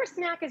 your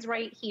snack is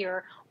right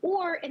here.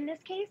 Or in this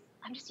case,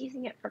 I'm just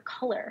using it for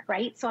color,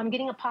 right? So I'm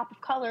getting a pop of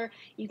color.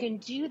 You can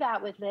do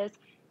that with this.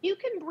 You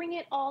can bring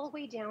it all the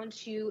way down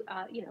to,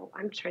 you know,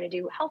 I'm trying to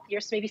do healthier,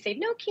 so maybe say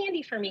no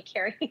candy for me,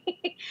 Carrie.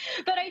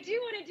 But I do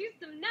want to do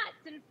some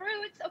nuts and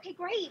fruits. Okay,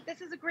 great.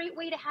 This is a great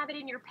way to have it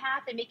in your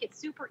path and make it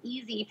super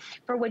easy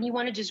for when you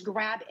want to just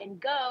grab and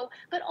go,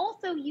 but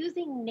also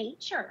using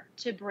nature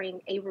to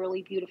bring a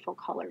really beautiful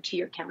color to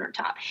your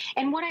countertop.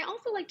 And what I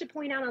also like to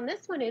point out on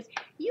this one is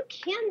you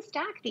can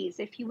stack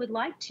these if you would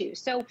like to.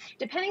 So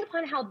depending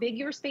upon how big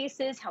your space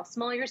is, how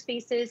small your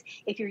space is,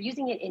 if you're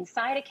using it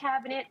inside a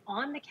cabinet,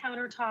 on the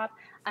countertop,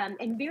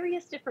 and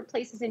various different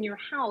places in your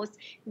house,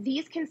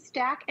 these can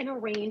stack and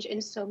arrange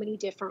in so many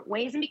different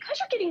ways. And because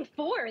you're getting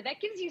 4, that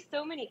gives you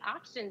so many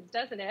options,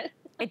 doesn't it?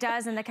 It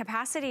does, and the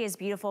capacity is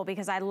beautiful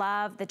because I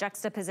love the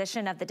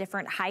juxtaposition of the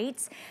different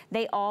heights.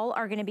 They all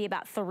are gonna be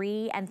about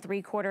 3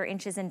 3/4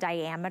 inches in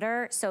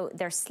diameter, so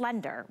they're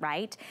slender,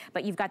 right?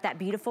 But you've got that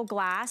beautiful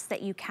glass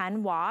that you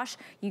can wash.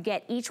 You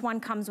get, each one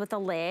comes with a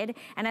lid,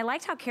 and I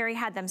liked how Carrie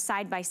had them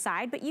side by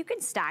side, but you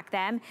can stack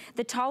them.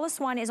 The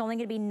tallest one is only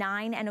gonna be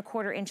 9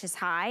 1/4 inches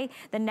high.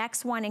 The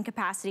next one in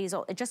capacity is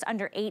just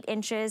under 8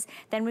 inches.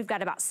 Then we've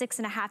got about 6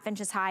 1/2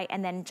 inches high,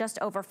 and then just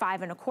over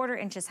 5 1/4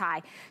 inches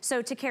high.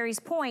 So to Carrie's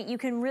point, you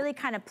can really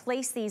kind of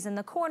place these in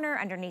the corner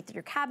underneath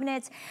your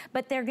cabinets,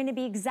 but they're gonna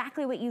be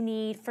exactly what you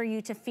need for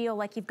you to feel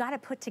like you've got to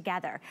put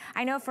together.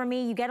 I know for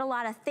me, you get a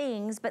lot of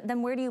things, but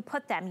then where do you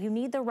put them? You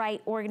need the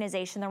right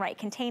organization, the right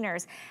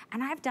containers.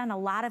 And I've done a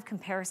lot of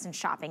comparison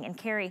shopping. And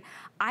Carrie,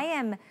 I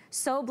am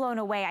so blown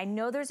away. I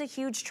know there's a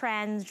huge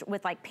trend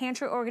with like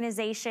pantry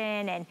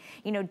organization and,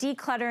 you know,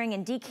 decluttering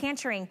and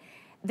decantering.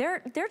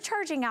 They're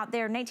charging out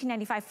there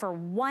 $19.95 for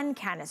 1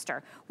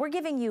 canister. We're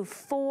giving you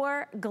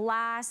 4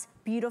 glass,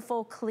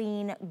 beautiful,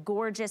 clean,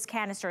 gorgeous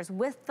canisters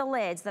with the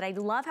lids that I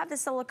love have the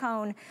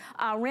silicone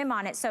rim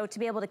on it. So to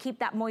be able to keep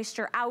that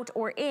moisture out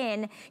or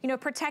in, you know,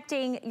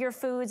 protecting your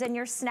foods and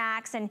your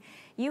snacks. And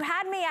you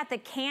had me at the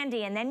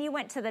candy, and then you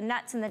went to the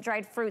nuts and the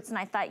dried fruits, and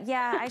I thought,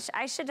 yeah,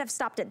 I should have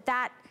stopped at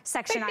that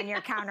section on your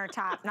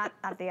countertop, not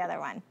the other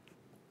one.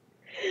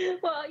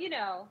 Well, you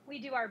know, we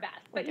do our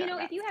best. But you know,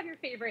 if you have your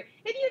favorite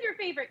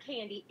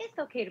candy, it's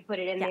okay to put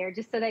it in there,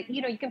 just so that,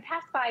 you know, you can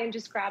pass by and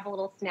just grab a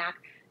little snack,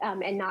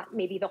 and not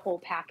maybe the whole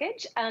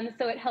package.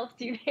 So it helps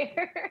you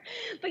there.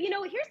 But you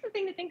know, here's the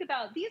thing to think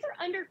about. These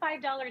are under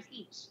 $5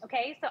 each.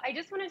 Okay. So I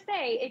just want to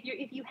say,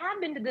 if you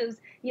have been to those,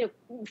 you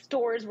know,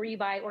 stores where you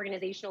buy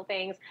organizational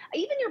things,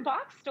 even your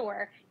box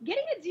store,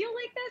 getting a deal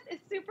like this is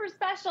super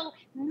special.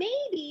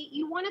 Maybe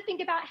you want to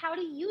think about how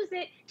to use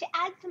it to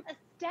add some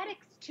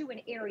aesthetics to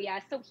an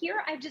area. So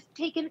here I've just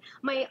taken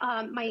my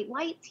my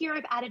lights here.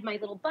 I've added my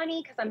little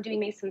bunny because I'm doing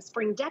maybe some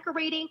spring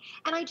decorating,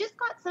 and I just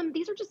got some.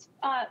 These are just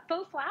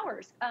faux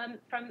flowers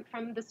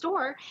from the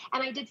store,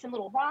 and I did some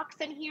little rocks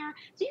in here.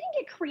 So you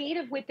can get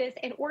creative with this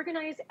and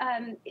organize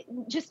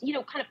just, you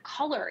know, kind of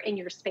color in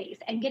your space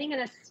and getting an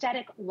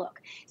aesthetic look.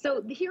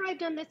 So here I've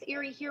done this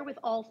area here with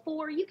all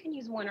 4. You can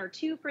use 1 or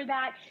 2 for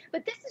that,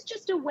 but this is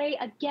just a way,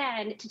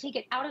 again, to take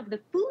it out of the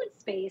food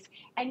space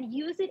and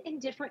use it in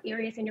different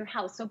areas in your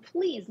house. So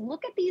please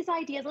look at these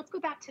ideas. Let's go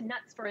back to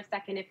nuts for a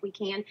second if we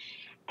can.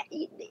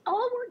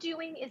 All we're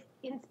doing is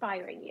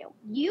inspiring you.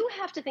 You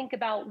have to think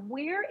about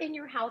where in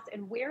your house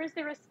and where is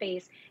there a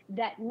space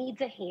that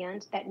needs a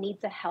hand, that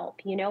needs a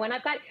help, you know? And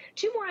I've got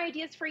 2 more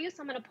ideas for you,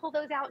 so I'm going to pull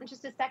those out in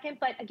just a second.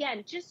 But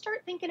again, just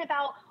start thinking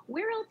about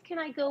where else can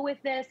I go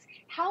with this?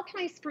 How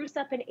can I spruce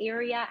up an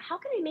area? How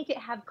can I make it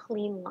have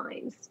clean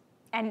lines?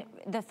 And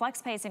the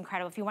FlexPay is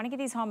incredible. If you want to get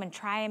these home and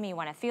try them, you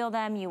want to feel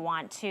them, you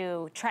want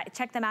to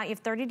check them out, you have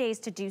 30 days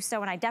to do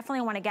so. And I definitely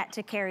want to get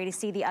to Carrie to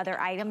see the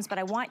other items, but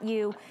I want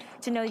you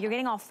to know you're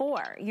getting all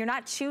 4. You're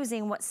not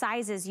choosing what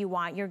sizes you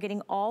want. You're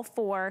getting all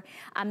 4.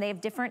 They have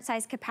different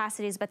size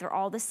capacities, but they're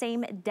all the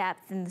same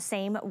depth and the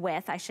same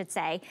width, I should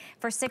say,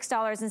 for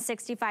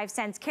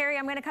 $6.65. Carrie,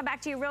 I'm going to come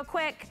back to you real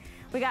quick.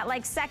 We got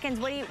like seconds.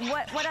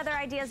 What other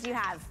ideas do you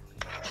have?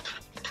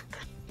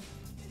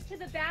 To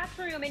the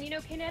bathroom, and you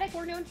know, Kinetic,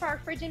 we're known for our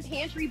fridge and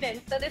pantry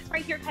bins, so this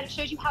right here kind of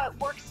shows you how it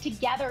works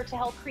together to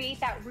help create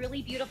that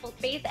really beautiful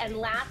space. And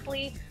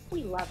lastly,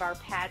 we love our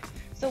pets,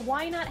 so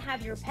why not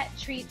have your pet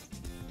treats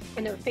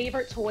and their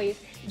favorite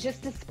toys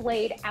just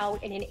displayed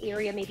out in an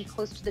area maybe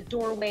close to the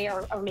doorway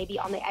or maybe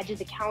on the edge of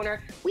the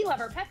counter. We love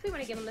our pets. We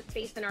want to give them a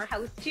space in our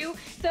house too.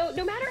 So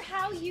no matter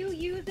how you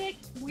use it,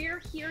 we're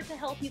here to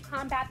help you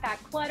combat that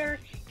clutter.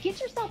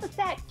 Get yourself a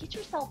set. Get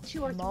yourself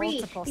 2 or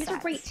 3. These are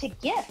great to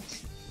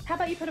gift. How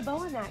about you put a bow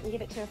on that and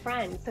give it to a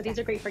friend? So these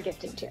are great for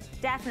gifting too.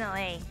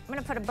 Definitely. I'm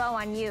gonna put a bow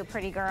on you,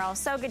 pretty girl.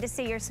 So good to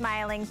see your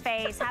smiling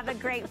face. Have a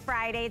great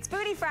Friday. It's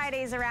Foodie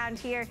Fridays around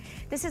here.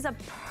 This is a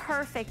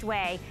perfect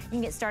way you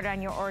can get started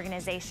on your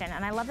organization.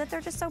 And I love that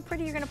they're just so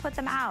pretty, you're gonna put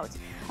them out.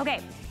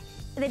 Okay.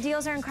 The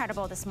deals are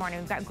incredible this morning.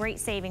 We've got great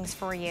savings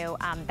for you.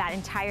 That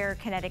entire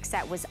Kinetic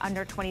set was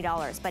under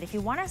 $20. But if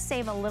you want to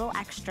save a little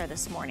extra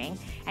this morning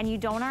and you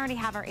don't already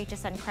have our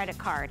HSN credit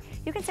card,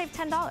 you can save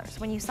 $10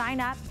 when you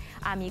sign up.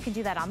 You can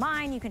do that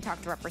online. You can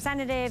talk to a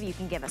representative. You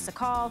can give us a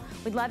call.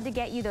 We'd love to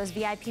get you those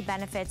VIP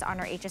benefits on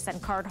our HSN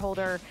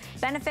cardholder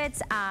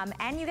benefits.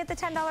 And you get the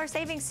 $10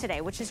 savings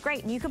today, which is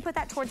great. And you can put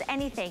that towards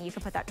anything. You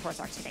can put that towards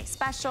our Today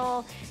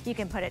Special. You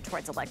can put it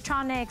towards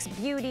electronics,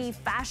 beauty,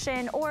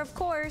 fashion, or of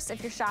course,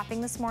 if you're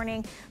shopping this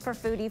morning for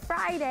Foodie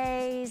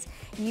Fridays,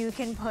 you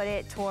can put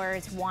it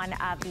towards one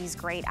of these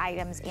great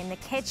items in the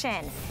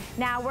kitchen.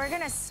 Now we're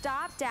gonna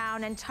stop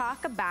down and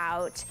talk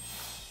about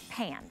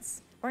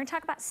pans. We're gonna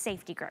talk about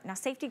Safety Grip. Now,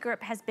 Safety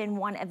Grip has been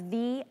one of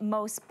the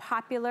most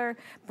popular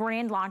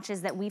brand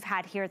launches that we've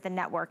had here at the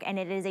network, and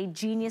it is a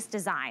genius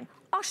design.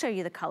 I'll show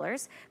you the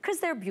colors because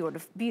they're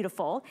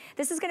beautiful.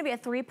 This is gonna be a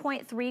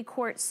 3.3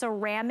 quart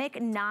ceramic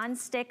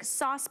non-stick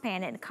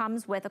saucepan, and it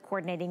comes with a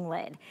coordinating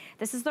lid.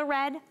 This is the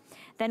red.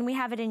 Then we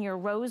have it in your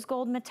rose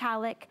gold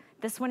metallic.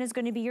 This one is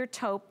gonna be your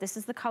taupe. This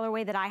is the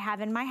colorway that I have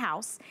in my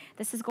house.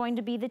 This is going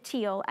to be the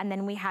teal, and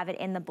then we have it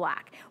in the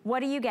black.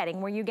 What are you getting?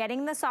 Were you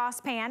getting the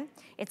saucepan?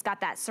 It's got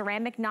that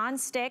ceramic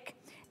non-stick.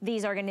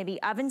 These are gonna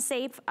be oven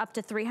safe up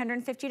to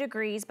 350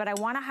 degrees, but I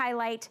wanna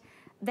highlight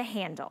the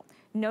handle.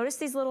 Notice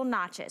these little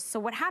notches. So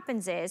what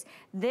happens is,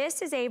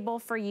 this is able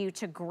for you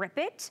to grip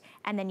it,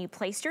 and then you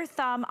place your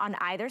thumb on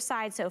either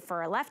side, so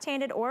for a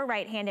left-handed or a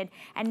right-handed,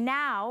 and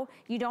now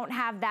you don't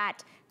have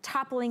that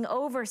toppling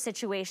over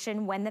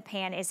situation when the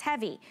pan is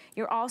heavy.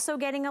 You're also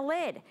getting a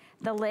lid.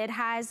 The lid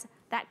has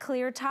that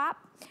clear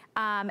top.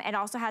 It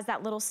also has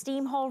that little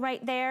steam hole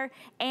right there,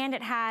 and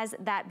it has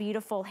that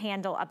beautiful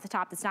handle up the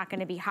top that's not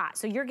gonna be hot.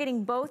 So you're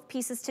getting both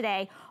pieces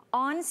today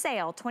on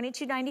sale,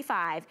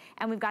 $22.95,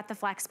 and we've got the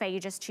flex pay.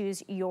 You just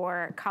choose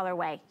your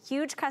colorway.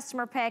 Huge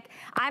customer pick.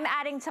 I'm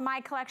adding to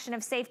my collection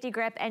of Safety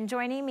Grip, and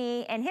joining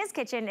me in his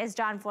kitchen is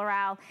John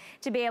Floral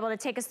to be able to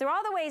take us through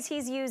all the ways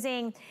he's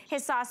using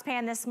his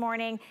saucepan this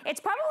morning.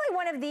 It's probably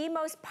one of the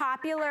most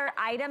popular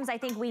items I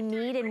think we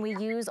need and we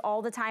use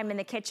all the time in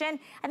the kitchen.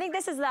 I think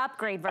this is the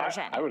upgrade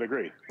version. I would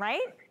agree. Right?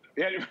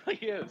 Yeah, it really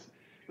is.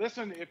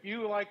 Listen, if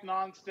you like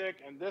nonstick,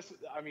 and this,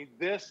 I mean,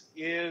 this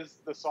is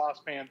the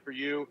saucepan for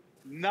you.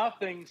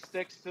 Nothing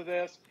sticks to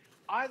this.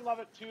 I love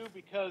it too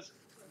because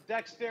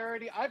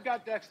dexterity, I've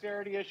got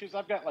dexterity issues.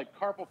 I've got like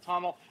carpal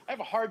tunnel. I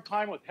have a hard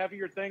time with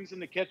heavier things in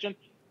the kitchen.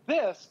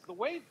 This, the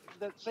way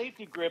that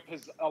Safety Grip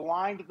has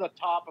aligned the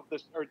top of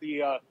this, or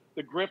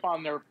the grip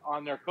on their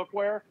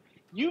cookware,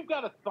 you've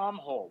got a thumb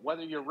hole.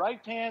 Whether you're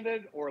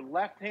right-handed or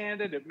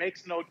left-handed, it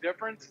makes no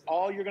difference.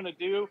 All you're gonna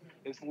do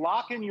is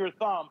lock in your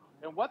thumb.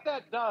 And what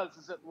that does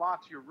is it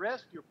locks your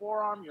wrist, your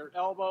forearm, your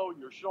elbow,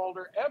 your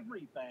shoulder,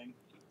 everything.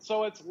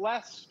 So it's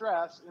less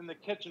stress in the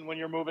kitchen when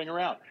you're moving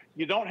around.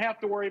 You don't have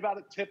to worry about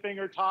it tipping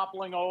or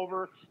toppling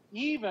over.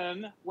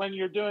 Even when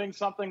you're doing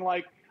something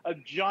like a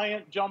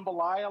giant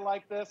jambalaya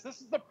like this,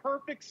 this is the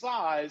perfect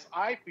size,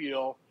 I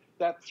feel.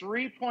 That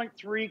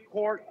 3.3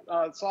 quart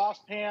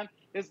saucepan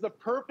is the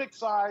perfect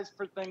size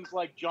for things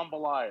like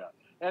jambalaya.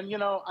 And you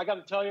know, I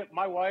gotta tell you,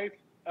 my wife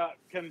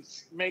can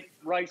make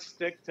rice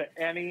stick to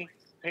any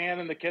pan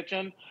in the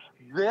kitchen.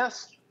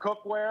 This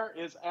cookware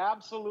is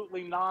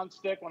absolutely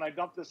non-stick when I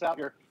dump this out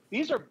here.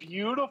 These are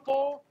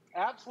beautiful,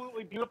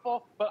 absolutely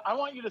beautiful, but I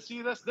want you to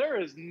see this. There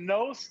is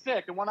no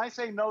stick. And when I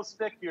say no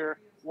stick here,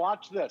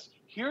 watch this.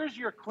 Here's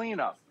your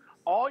cleanup.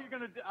 All you're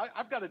gonna do,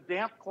 I've got a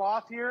damp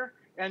cloth here,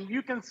 and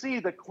you can see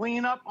the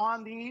cleanup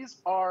on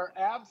these are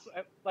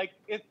like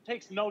it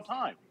takes no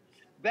time.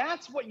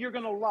 That's what you're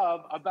gonna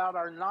love about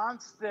our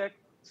non-stick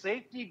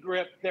Safety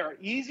Grip. They're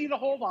easy to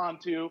hold on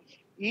to,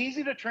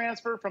 easy to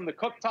transfer from the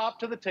cooktop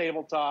to the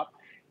tabletop.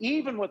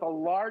 Even with a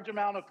large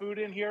amount of food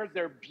in here,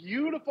 they're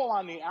beautiful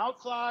on the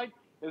outside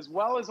as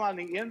well as on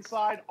the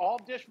inside, all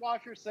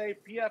dishwasher safe,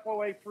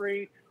 PFOA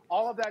free,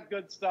 all of that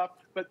good stuff.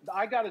 But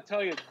I got to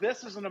tell you,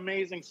 this is an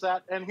amazing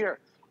set. And here,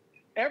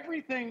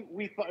 everything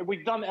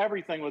we've done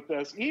everything with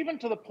this, even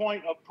to the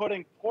point of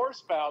putting pour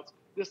spouts.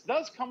 This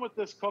does come with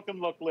this cook and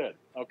look lid,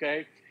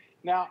 okay?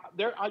 Now,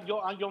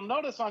 you'll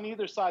notice on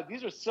either side,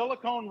 these are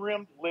silicone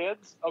rimmed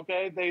lids,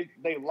 okay?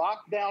 They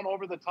lock down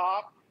over the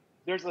top.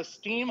 There's a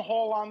steam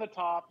hole on the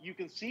top. You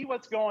can see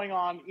what's going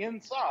on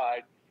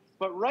inside,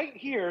 but right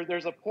here,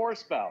 there's a pour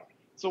spout.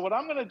 So what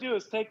I'm gonna do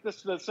is take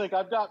this to the sink.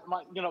 I've got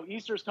my,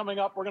 Easter's coming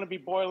up. We're gonna be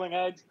boiling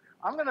eggs.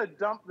 I'm gonna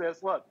dump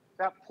this. Look,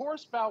 that pour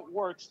spout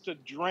works to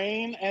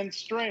drain and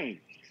strain.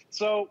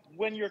 So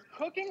when you're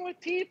cooking with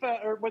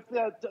TIFA or with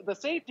the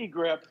Safety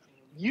Grip,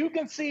 you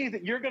can see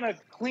that you're gonna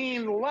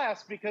clean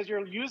less because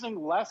you're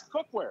using less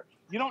cookware.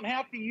 You don't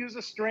have to use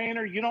a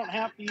strainer. You don't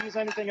have to use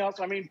anything else.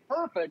 I mean,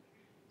 perfect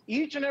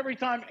each and every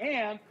time,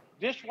 and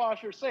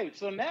dishwasher safe.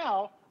 So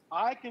now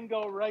I can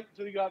go right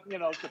to,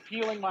 to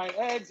peeling my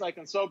eggs. I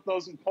can soak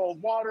those in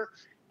cold water.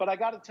 But I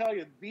got to tell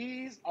you,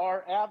 these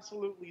are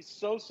absolutely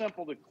so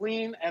simple to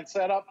clean and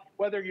set up,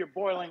 whether you're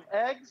boiling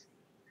eggs,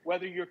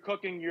 whether you're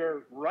cooking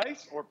your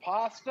rice or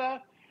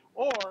pasta,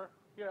 or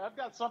here, I've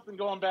got something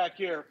going back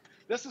here.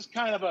 This is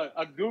kind of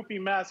a goofy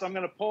mess. I'm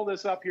going to pull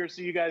this up here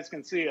so you guys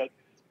can see it.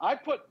 I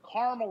put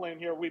caramel in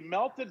here. We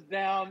melted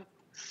down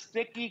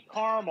sticky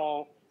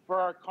caramel for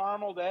our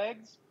carameled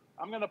eggs.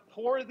 I'm going to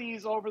pour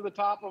these over the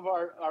top of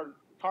our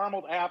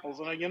carameled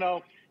apples.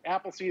 And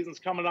apple season's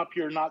coming up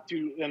here not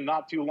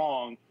too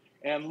long.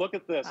 And look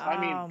at this. I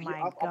mean,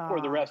 I'll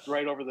pour the rest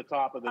right over the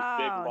top of this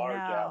big, large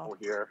apple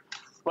here.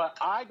 But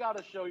I got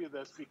to show you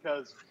this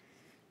because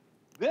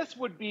this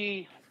would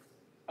be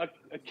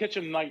a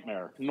kitchen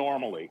nightmare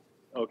normally,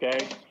 okay?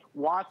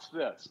 Watch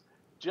this.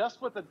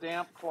 Just with a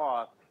damp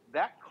cloth,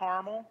 that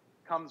caramel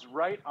comes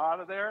right out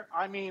of there.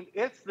 I mean,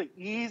 it's the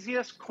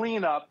easiest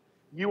cleanup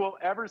you will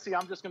ever see.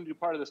 I'm just going to do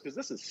part of this because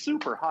this is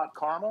super hot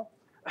caramel.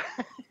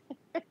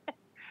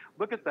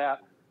 Look at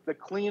that. The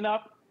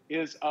cleanup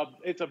is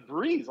it's a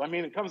breeze. I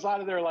mean, it comes out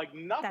of there like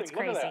nothing. That's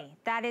crazy. Look at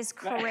that. That is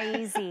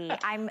crazy.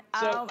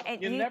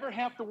 You never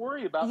have to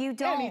worry about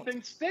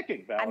anything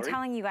sticking, Valerie. I'm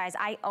telling you guys,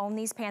 I own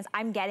these pans.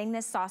 I'm getting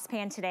this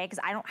saucepan today because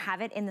I don't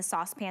have it in the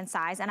saucepan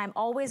size, and I'm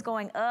always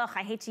going, ugh,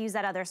 I hate to use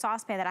that other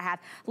saucepan that I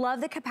have.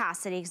 Love the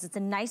capacity because it's a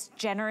nice,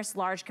 generous,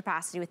 large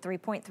capacity with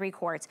 3.3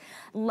 quarts.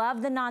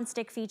 Love the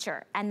nonstick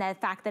feature and the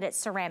fact that it's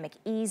ceramic,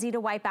 easy to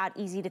wipe out,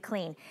 easy to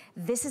clean.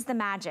 This is the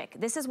magic.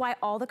 This is why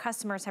all the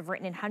customers have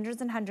written in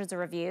hundreds and hundreds of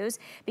reviews,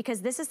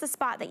 because this is the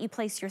spot that you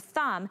place your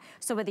thumb.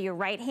 So whether you're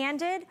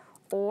right-handed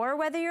or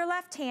whether you're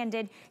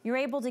left-handed, you're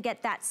able to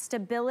get that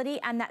stability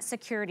and that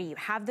security. You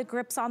have the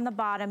grips on the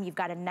bottom. You've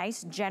got a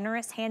nice,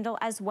 generous handle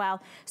as well,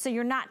 so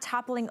you're not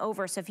toppling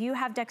over. So if you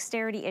have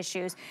dexterity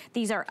issues,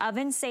 these are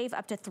oven safe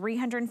up to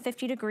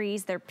 350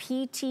 degrees. They're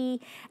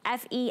PT,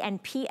 FE,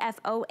 and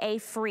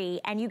PFOA free,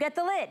 and you get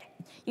the lid.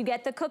 You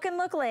get the cook and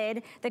look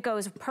lid that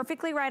goes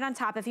perfectly right on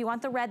top. If you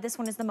want the red, this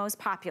one is the most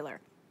popular.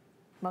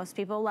 Most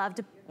people love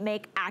to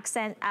make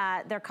accent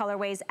their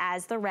colorways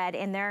as the red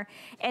in their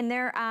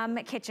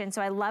kitchen. So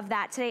I love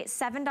that. Today it's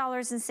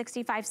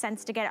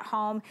 $7.65 to get it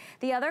home.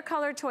 The other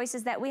color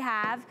choices that we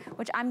have,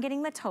 which I'm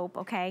getting the taupe,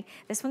 okay?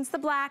 This one's the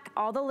black,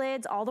 all the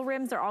lids, all the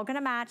rims, they're all gonna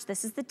match.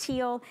 This is the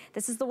teal.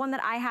 This is the one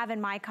that I have in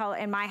my color,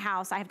 in my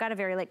house. I've got a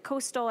very like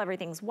coastal,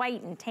 everything's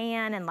white and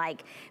tan and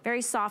like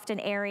very soft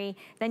and airy.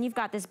 Then you've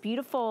got this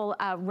beautiful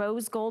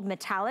rose gold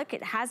metallic.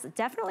 It has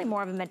definitely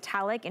more of a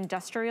metallic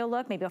industrial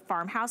look, maybe a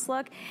farmhouse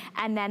look.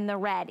 And then the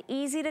red,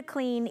 easy to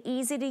clean,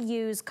 easy to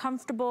use,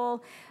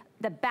 comfortable,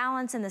 the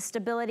balance and the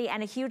stability,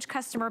 and a huge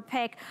customer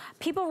pick.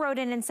 People wrote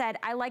in and said,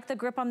 I like the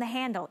grip on the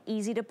handle,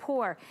 easy to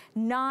pour.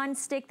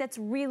 Non-stick, that's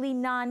really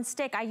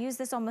non-stick. I use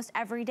this almost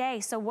every day.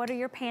 So what are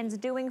your pans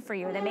doing for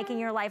you? Are they making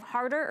your life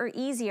harder or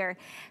easier?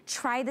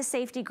 Try the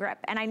safety grip.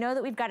 And I know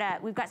that we've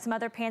got some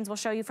other pans we'll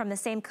show you from the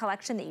same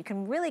collection that you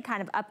can really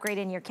kind of upgrade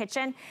in your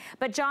kitchen.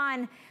 But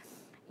John,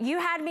 you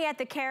had me at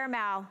the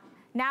caramel.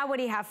 Now what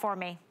do you have for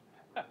me?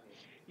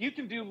 You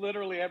can do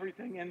literally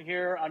everything in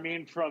here. I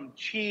mean, from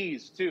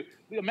cheese to,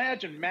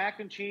 imagine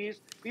mac and cheese.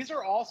 These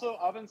are also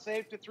oven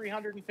safe to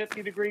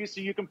 350 degrees, so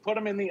you can put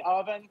them in the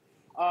oven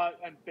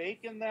and bake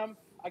in them.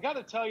 I got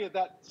to tell you,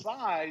 that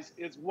size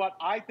is what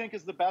I think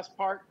is the best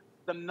part.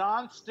 The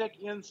non-stick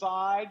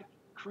inside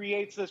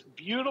creates this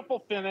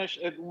beautiful finish.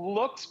 It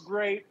looks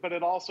great, but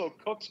it also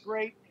cooks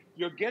great.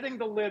 You're getting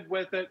the lid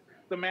with it,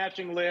 the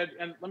matching lid.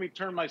 And let me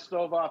turn my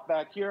stove off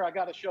back here. I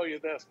got to show you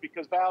this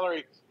because,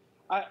 Valerie,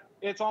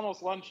 it's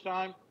almost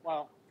lunchtime.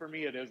 Well, for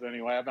me it is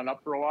anyway. I've been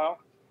up for a while.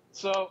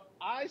 So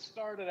I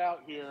started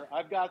out here.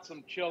 I've got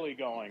some chili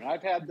going.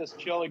 I've had this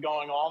chili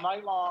going all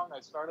night long.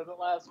 I started it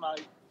last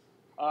night.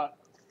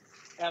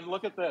 And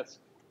look at this.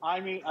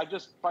 I mean, I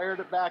just fired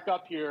it back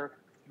up here.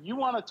 You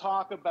want to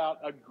talk about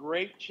a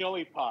great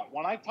chili pot.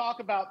 When I talk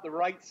about the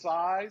right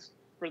size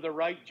for the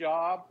right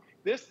job,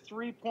 this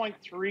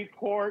 3.3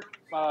 quart,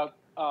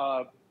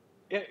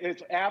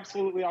 it's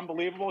absolutely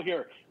unbelievable.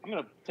 Here, I'm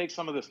going to take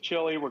some of this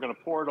chili. We're going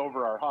to pour it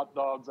over our hot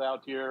dogs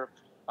out here.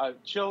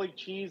 Chili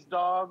cheese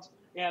dogs.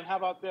 And how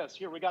about this?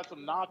 Here, we got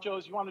some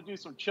nachos. You want to do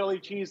some chili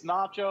cheese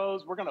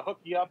nachos? We're going to hook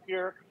you up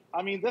here.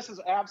 I mean, this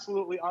is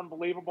absolutely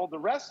unbelievable. The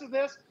rest of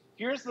this,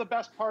 here's the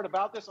best part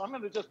about this. I'm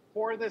going to just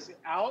pour this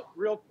out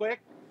real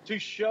quick to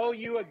show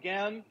you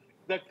again.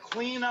 The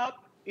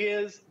cleanup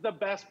is the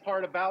best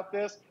part about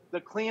this.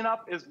 The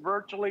cleanup is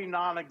virtually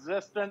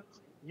non-existent.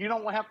 You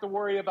don't have to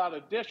worry about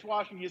a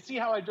dishwasher. You see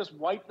how I just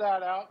wiped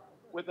that out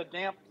with a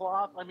damp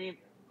cloth? I mean,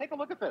 take a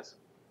look at this.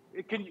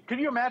 Can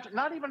you imagine?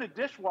 Not even a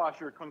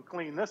dishwasher can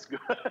clean this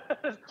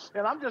good.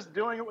 And I'm just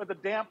doing it with a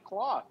damp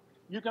cloth.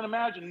 You can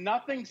imagine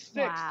nothing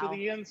sticks to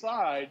the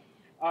inside,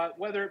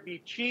 whether it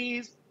be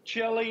cheese,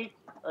 chili,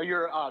 or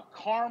your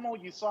caramel.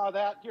 You saw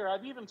that here.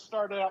 I've even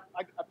started up.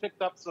 I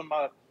picked up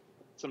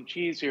some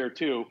cheese here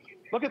too.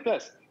 Look at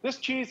this. This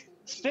cheese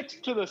sticks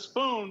to the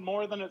spoon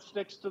more than it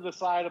sticks to the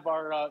side of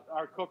our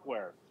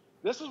cookware.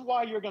 This is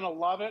why you're going to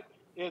love it.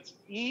 It's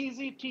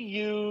easy to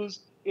use.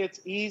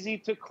 It's easy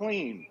to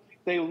clean.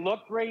 They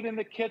look great in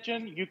the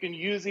kitchen. You can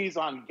use these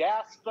on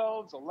gas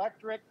stoves,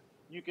 electric.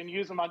 You can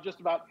use them on just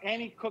about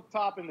any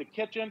cooktop in the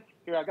kitchen.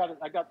 Here,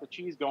 I got the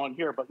cheese going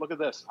here, but look at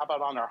this. How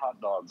about on our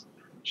hot dogs?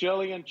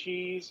 Chili and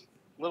cheese,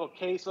 little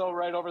queso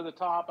right over the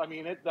top. I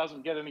mean, it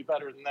doesn't get any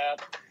better than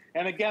that.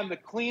 And again, the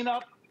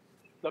cleanup,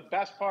 the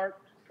best part,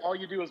 all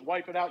you do is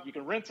wipe it out. You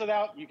can rinse it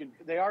out.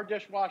 They are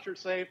dishwasher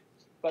safe,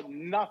 but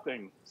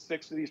nothing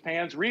sticks to these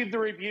pans. Read the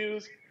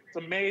reviews. It's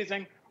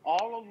amazing.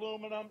 All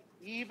aluminum,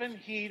 even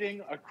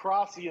heating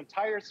across the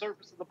entire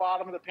surface of the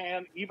bottom of the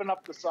pan, even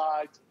up the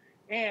sides.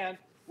 And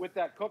with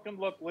that cook and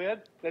look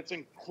lid that's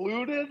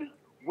included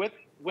with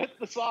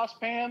the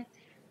saucepan,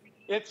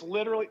 it's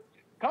literally,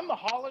 come the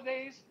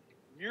holidays,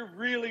 you're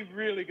really,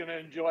 really going to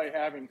enjoy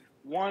having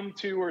 1,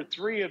 2, or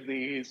 3 of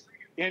these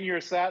in your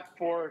set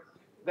for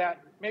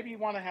that. Maybe you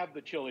want to have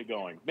the chili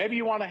going. Maybe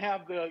you want to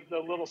have the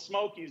little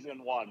smokies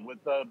in one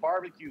with the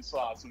barbecue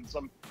sauce and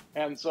some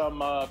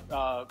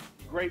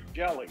grape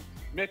jelly.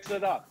 Mix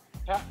it up.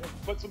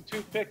 Put some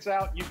toothpicks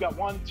out. You've got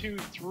 1, 2,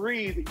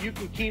 3 that you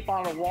can keep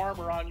on a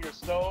warmer on your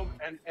stove,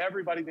 and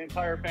everybody, the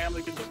entire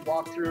family, can just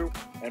walk through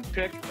and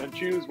pick and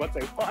choose what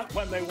they want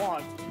when they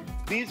want.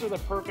 These are the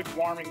perfect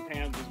warming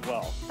pans as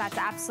well. That's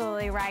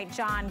absolutely right,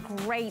 John.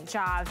 Great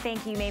job.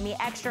 Thank you. You made me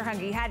extra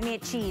hungry. You had me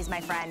at cheese, my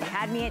friend. You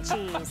had me at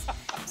cheese.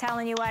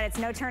 Telling you what, it's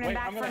no turning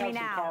back for me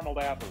now. I'm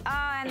gonna have some caramel apples.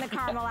 Oh, and the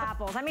caramel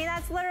apples. I mean,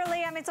 that's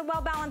literally, it's a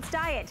well-balanced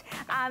diet.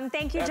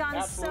 Thank you,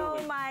 John,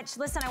 so much.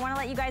 Listen, I want to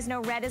let you guys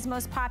know red is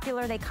most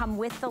popular. They come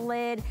with the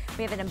lid.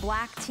 We have it in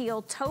black,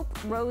 teal, taupe,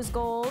 rose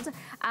gold,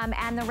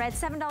 and the red,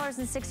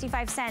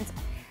 $7.65.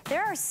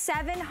 There are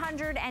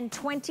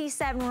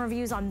 727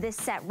 reviews on this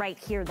set right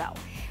here, though.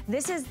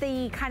 This is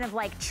the kind of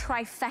like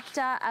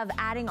trifecta of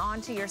adding on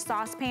to your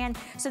saucepan.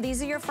 So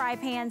these are your fry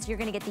pans. You're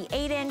gonna get the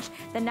 8-inch,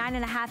 the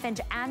 9.5-inch,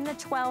 and the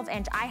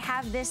 12-inch. I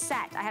have this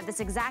set. I have this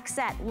exact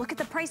set. Look at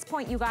the price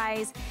point, you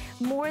guys.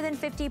 More than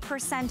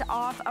 50%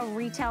 off a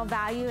retail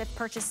value if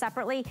purchased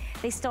separately.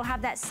 They still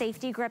have that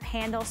safety grip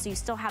handle, so you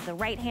still have the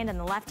right hand and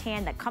the left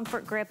hand, that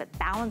comfort grip. It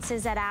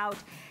balances it out.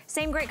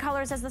 Same great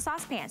colors as the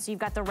saucepan. So you've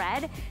got the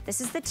red, this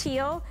is the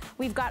teal.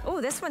 We've got, oh,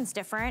 this one's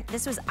different.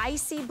 This was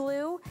icy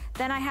blue.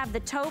 Then I have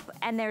the taupe,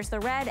 and there's the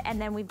red, and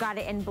then we've got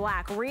it in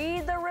black.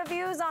 Read the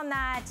reviews on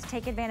that.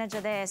 Take advantage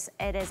of this.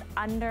 It is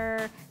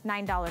under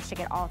 $9 to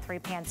get all 3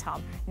 pans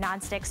home.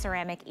 Non-stick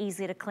ceramic,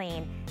 easy to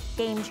clean,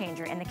 game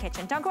changer in the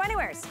kitchen. Don't go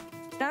anywhere.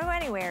 Don't go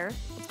anywhere.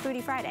 It's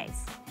Foodie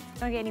Fridays.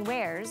 Don't get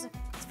anywheres.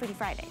 It's Foodie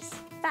Fridays.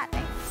 That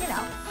thing, you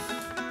know.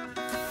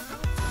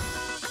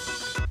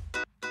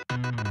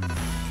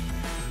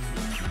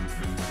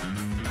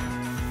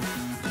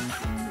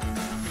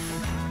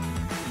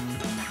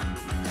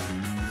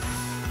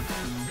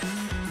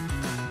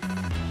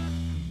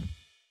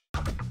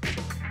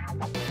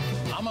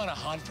 I'm on a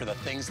hunt for the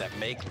things that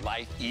make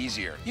life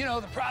easier. You know,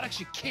 the products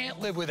you can't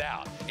live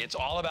without. It's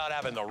all about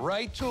having the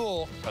right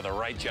tool for the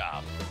right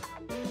job.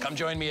 Come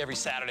join me every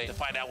Saturday to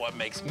find out what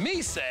makes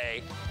me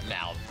say,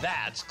 now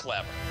that's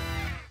clever.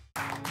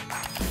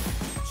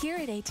 Here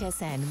at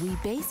HSN, we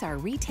base our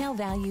retail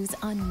values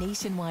on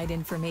nationwide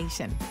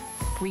information.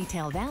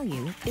 Retail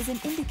value is an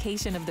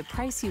indication of the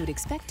price you would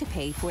expect to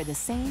pay for the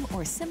same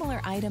or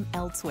similar item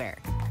elsewhere,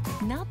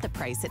 not the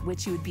price at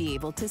which you would be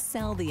able to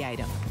sell the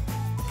item.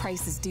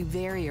 Prices do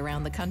vary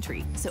around the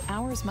country, so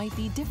ours might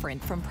be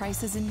different from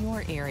prices in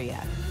your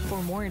area.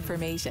 For more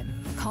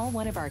information, call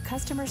one of our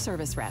customer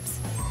service reps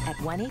at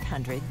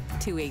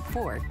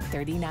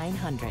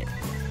 1-800-284-3900.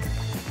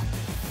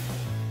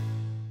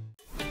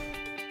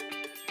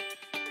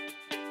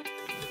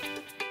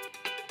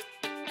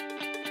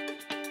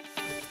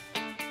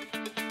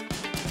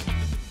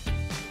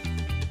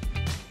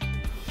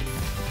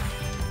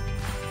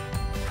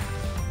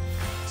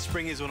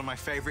 Spring is one of my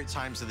favorite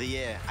times of the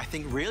year. I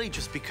think really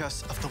just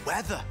because of the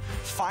weather.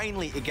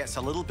 Finally, it gets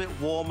a little bit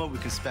warmer. We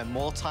can spend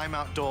more time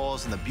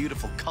outdoors and the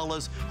beautiful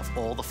colors of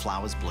all the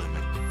flowers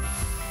blooming.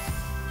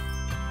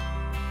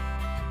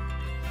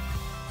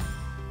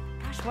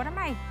 Gosh, what are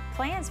my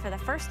plans for the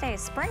first day of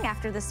spring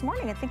after this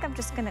morning? I think I'm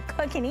just gonna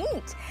cook and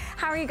eat.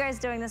 How are you guys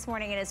doing this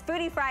morning? It is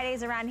Foodie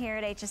Fridays around here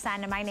at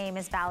HSN, and my name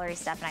is Valerie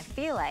Steff, and I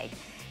feel like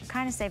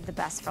kind of saved the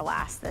best for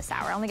last this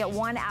hour. I only get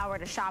 1 hour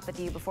to shop with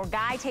you before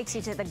Guy takes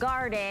you to the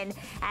garden,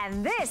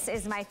 and this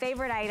is my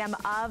favorite item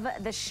of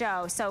the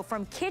show. So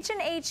from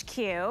Kitchen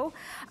HQ,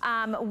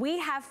 we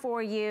have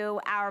for you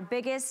our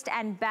biggest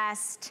and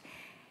best,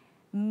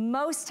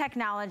 most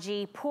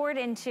technology poured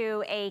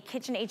into a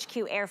Kitchen HQ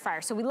air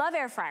fryer. So we love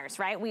air fryers,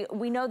 right?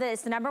 We know that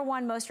it's the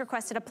 #1 most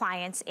requested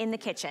appliance in the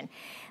kitchen.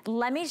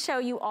 Let me show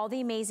you all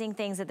the amazing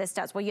things that this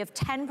does. Well, you have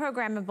 10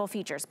 programmable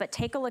features, but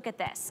take a look at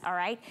this, all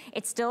right?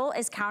 It still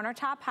is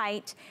countertop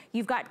height.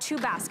 You've got 2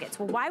 baskets.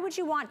 Well, why would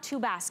you want 2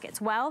 baskets?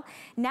 Well,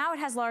 now it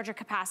has larger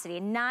capacity,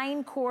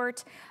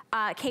 9-quart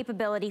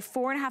capability,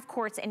 4.5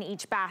 quarts in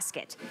each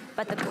basket.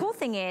 But the cool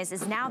thing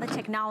is now the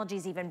technology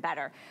is even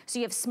better. So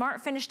you have smart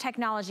finish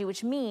technology, which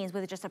which means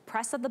with just a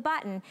press of the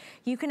button,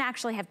 you can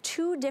actually have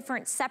 2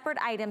 different separate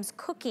items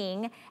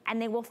cooking,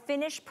 and they will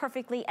finish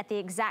perfectly at the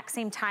exact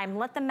same time.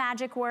 Let the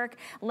magic work,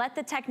 let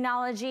the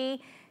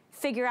technology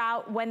figure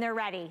out when they're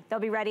ready. They'll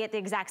be ready at the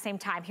exact same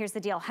time. Here's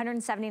the deal,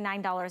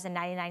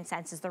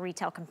 $179.99 is the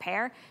retail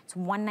compare. It's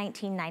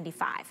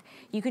 $119.95.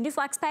 You can do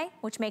FlexPay,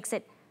 which makes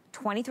it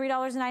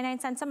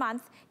 $23.99 a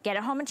month. Get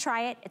it home and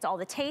try it. It's all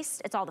the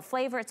taste, it's all the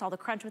flavor, it's all the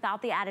crunch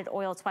without the added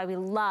oil. It's why we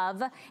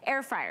love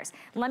air fryers.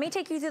 Let me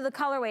take you through the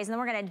colorways and then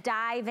we're gonna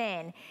dive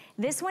in.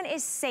 This one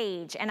is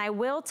Sage, and I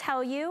will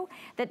tell you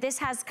that this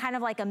has kind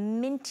of like a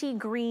minty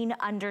green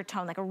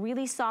undertone, like a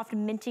really soft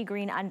minty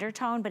green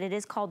undertone, but it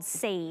is called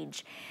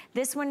Sage.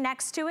 This one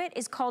next to it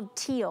is called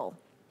Teal,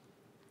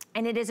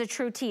 and it is a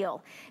true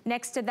teal.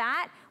 Next to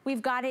that,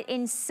 we've got it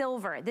in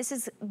silver. This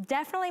is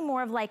definitely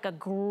more of like a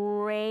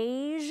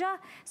grayish,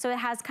 so it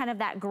has kind of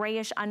that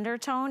grayish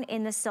undertone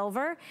in the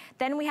silver.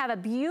 Then we have a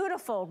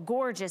beautiful,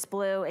 gorgeous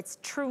blue. It's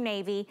true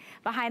navy.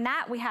 Behind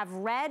that, we have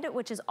red,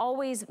 which is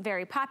always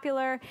very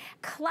popular.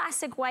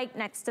 Classic white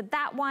next to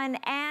that one,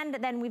 and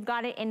then we've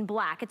got it in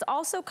black. It's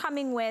also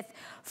coming with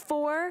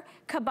 4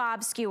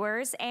 kebab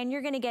skewers, and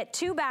you're gonna get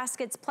 2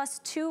 baskets plus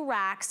 2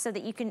 racks so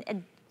that you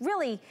can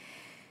really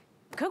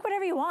cook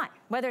whatever you want,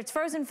 whether it's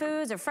frozen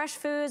foods or fresh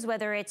foods,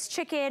 whether it's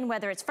chicken,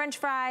 whether it's French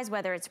fries,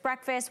 whether it's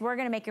breakfast. We're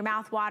gonna make your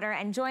mouth water.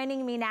 And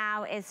joining me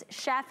now is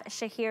Chef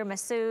Shahir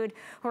Massoud,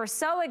 who are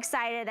so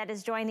excited that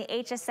has joined the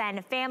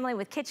HSN family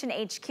with Kitchen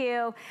HQ,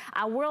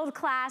 a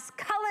world-class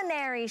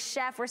culinary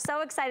chef. We're so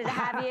excited to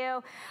have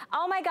you.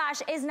 Oh my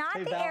gosh, is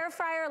not the air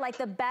fryer like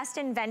the best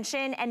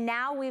invention? And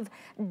now we've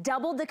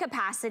doubled the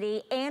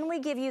capacity and we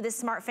give you the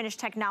smart finish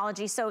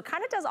technology, so it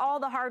kind of does all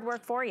the hard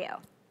work for you.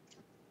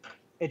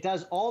 It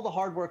does all the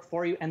hard work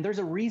for you, and there's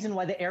a reason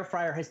why the air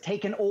fryer has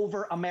taken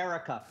over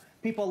America.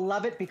 People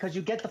love it because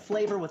you get the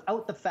flavor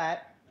without the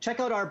fat. Check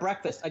out our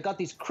breakfast. I got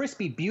these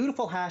crispy,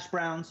 beautiful hash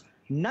browns,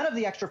 none of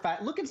the extra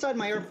fat. Look inside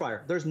my air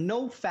fryer. There's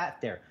no fat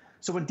there.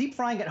 So when deep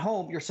frying at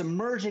home, you're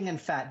submerging in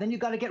fat. Then you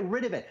got to get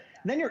rid of it.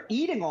 Then you're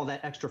eating all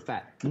that extra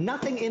fat.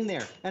 Nothing in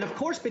there. And of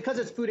course, because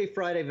it's Food Day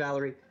Friday,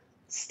 Valerie,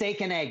 steak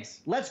and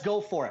eggs. Let's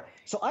go for it.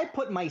 So I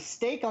put my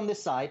steak on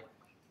this side,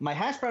 my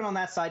hash brown on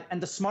that side,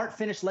 and the Smart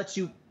Finish lets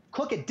you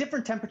cook at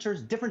different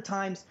temperatures, different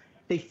times.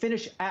 They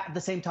finish at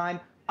the same time.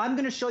 I'm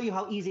gonna show you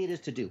how easy it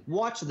is to do.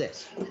 Watch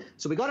this.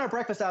 So we got our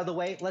breakfast out of the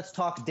way. Let's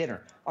talk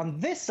dinner. On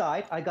this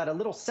side, I got a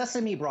little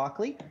sesame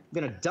broccoli. I'm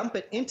gonna dump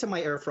it into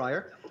my air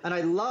fryer. And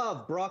I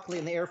love broccoli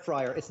in the air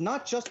fryer. It's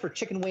not just for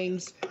chicken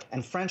wings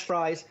and French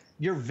fries.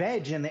 Your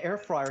veg in the air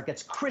fryer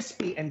gets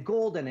crispy and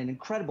golden and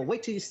incredible.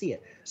 Wait till you see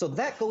it. So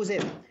that goes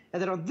in.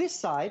 And then on this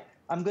side,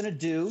 I'm gonna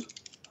do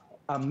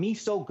a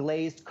miso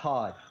glazed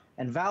cod.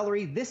 And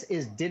Valerie, this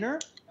is dinner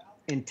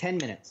in 10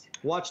 minutes.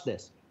 Watch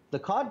this. The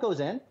cod goes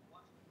in.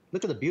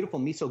 Look at the beautiful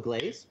miso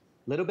glaze.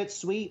 Little bit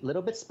sweet,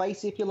 little bit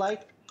spicy if you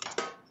like.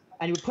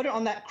 And you put it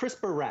on that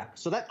crisper rack.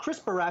 So that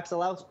crisper rack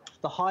allows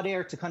the hot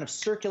air to kind of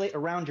circulate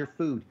around your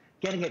food,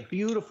 getting it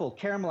beautiful,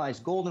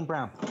 caramelized, golden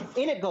brown.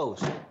 In it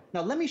goes.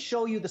 Now let me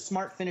show you the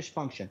Smart Finish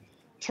function.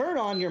 Turn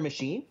on your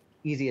machine,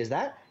 easy as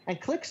that, and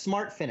click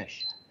Smart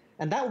Finish.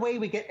 And that way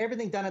we get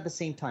everything done at the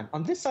same time.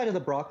 On this side of the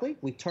broccoli,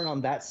 we turn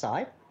on that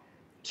side.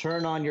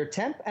 Turn on your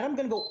temp, and I'm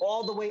gonna go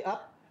all the way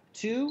up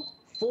to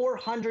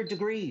 400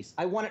 degrees.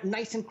 I want it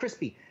nice and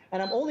crispy,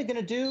 and I'm only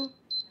gonna do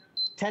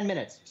 10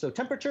 minutes. So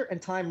temperature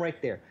and time right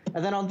there.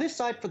 And then on this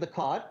side for the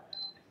cod,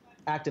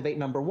 activate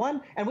number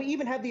 1, and we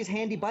even have these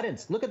handy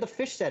buttons. Look at the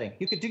fish setting.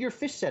 You could do your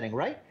fish setting,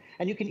 right?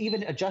 And you can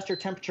even adjust your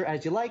temperature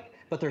as you like,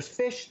 but there's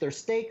fish, there's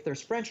steak,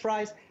 there's French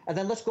fries, and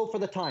then let's go for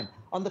the time.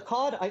 On the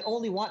cod, I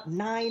only want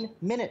 9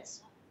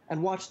 minutes.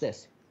 And watch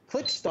this.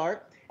 Click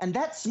start. And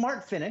that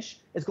Smart Finish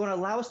is going to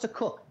allow us to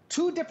cook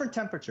 2 different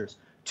temperatures,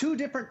 2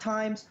 different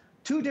times,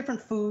 2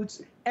 different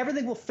foods.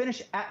 Everything will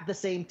finish at the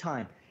same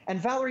time. And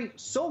Valerie,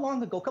 so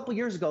long ago, a couple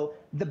years ago,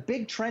 the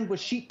big trend was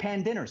sheet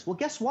pan dinners. Well,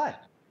 guess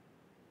what?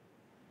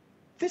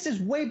 This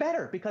is way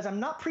better because I'm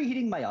not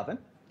preheating my oven.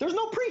 There's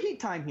no preheat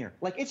time here.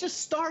 Like, it's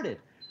just started.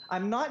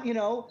 I'm not,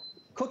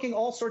 cooking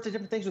all sorts of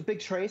different things with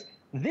big trays.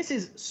 This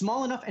is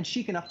small enough and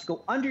chic enough to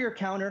go under your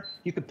counter.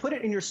 You can put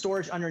it in your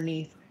storage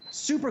underneath.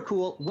 Super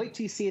cool. Wait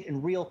till you see it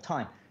in real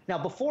time. Now,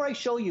 before I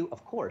show you,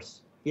 of course,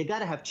 you got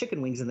to have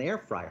chicken wings in the air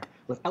fryer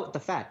without the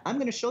fat. I'm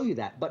going to show you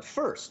that. But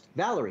first,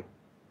 Valerie,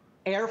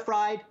 air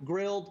fried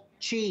grilled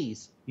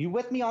cheese. You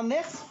with me on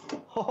this?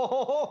 Ho, ho,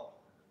 ho, ho.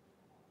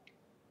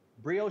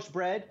 Brioche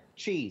bread,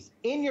 cheese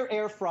in your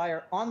air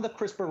fryer on the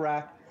crisper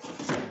rack.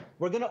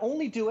 We're going to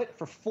only do it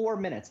for 4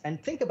 minutes.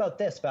 And think about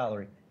this,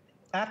 Valerie.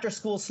 After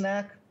school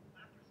snack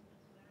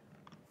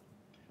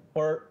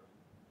or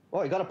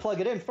oh, you got to plug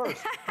it in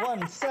first.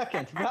 1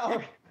 second.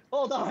 Valerie,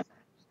 hold on.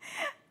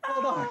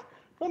 Hold on.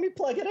 Let me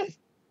plug it in.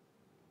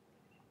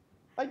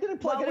 I didn't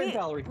plug it in,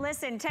 Valerie.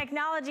 Listen,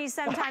 technology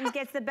sometimes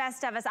gets the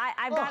best of us.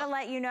 I've got to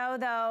let you know,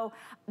 though,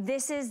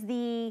 this is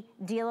the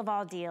deal of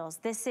all deals.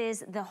 This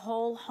is the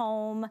whole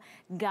home.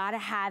 Gotta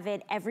have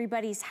it.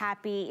 Everybody's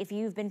happy. If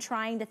you've been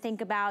trying to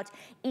think about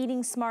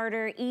eating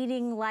smarter,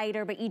 eating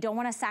lighter, but you don't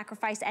want to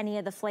sacrifice any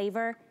of the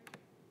flavor,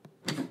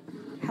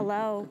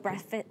 hello,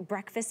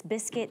 breakfast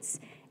biscuits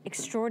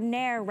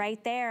extraordinaire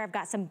right there. I've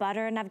got some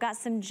butter and I've got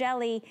some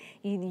jelly.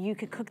 You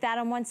could cook that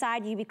on one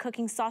side. You'd be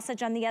cooking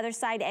sausage on the other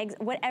side, eggs,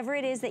 whatever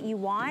it is that you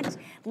want.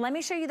 Let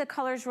me show you the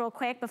colors real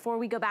quick before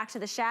we go back to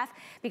the chef,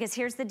 because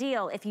here's the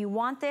deal. If you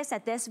want this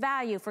at this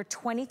value for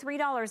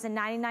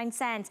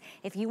 $23.99,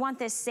 if you want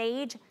this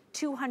sage,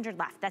 200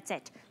 left, that's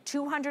it.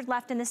 200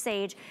 left in the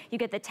sage. You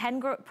get the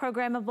 10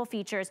 programmable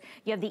features.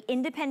 You have the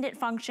independent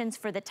functions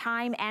for the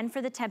time and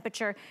for the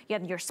temperature. You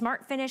have your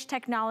smart finish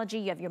technology.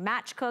 You have your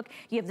match cook.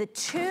 You have the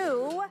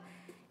 2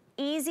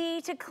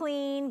 easy to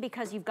clean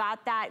because you've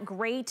got that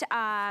great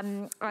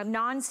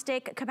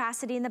non-stick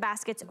capacity in the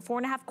baskets,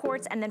 4.5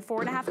 quarts and then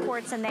 4.5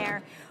 quarts in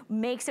there.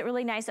 Makes it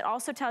really nice. It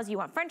also tells you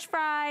want French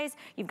fries,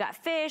 you've got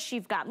fish,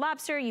 you've got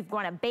lobster, you've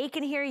got a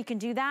bacon here, you can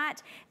do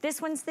that.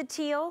 This one's the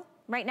teal.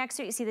 Right next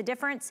to it, you see the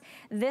difference.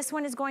 This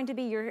one is going to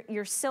be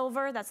your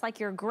silver, that's like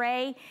your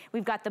gray.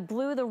 We've got the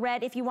blue, the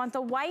red. If you want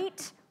the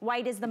white,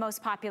 white is the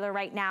most popular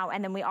right now,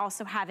 and then we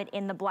also have it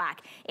in the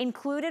black.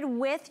 Included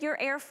with your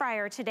air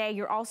fryer today,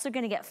 you're also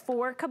gonna get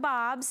 4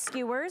 kebab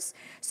skewers.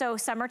 So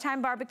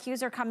summertime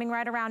barbecues are coming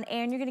right around,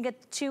 and you're gonna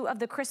get 2 of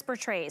the crisper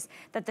trays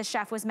that the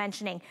chef was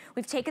mentioning.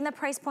 We've taken the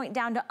price point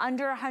down to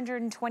under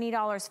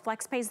 $120.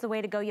 FlexPay is the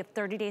way to go. You have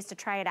 30 days to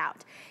try it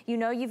out. You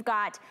know you've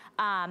got,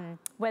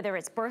 whether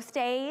it's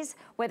birthdays,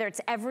 whether it's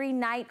every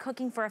night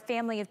cooking for a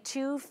family of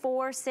 2,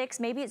 4, 6,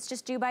 maybe it's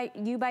just you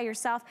by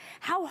yourself.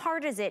 How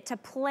hard is it to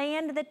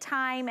plan the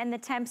time and the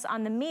temps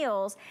on the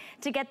meals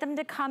to get them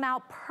to come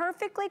out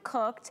perfectly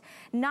cooked,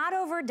 not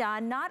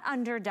overdone, not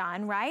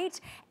underdone, right?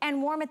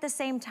 And warm at the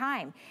same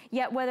time.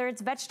 Yet whether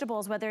it's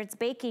vegetables, whether it's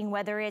baking,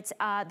 whether it's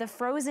the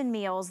frozen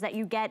meals that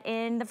you get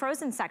in the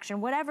frozen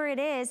section, whatever it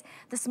is,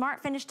 the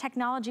Smart Finish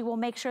technology will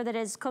make sure that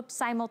it is cooked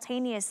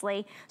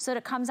simultaneously so that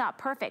it comes out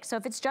perfect. So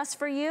if it's just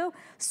for you,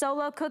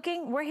 solo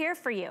cooking, we're here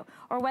for you.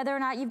 Or whether or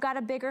not you've got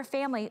a bigger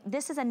family,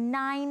 this is a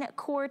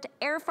 9-quart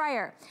air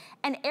fryer.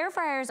 And air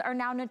fryers are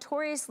now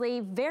notoriously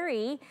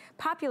very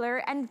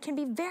popular and can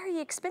be very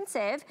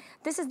expensive.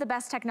 This is the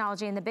best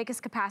technology and the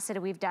biggest capacity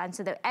we've done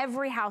so that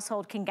every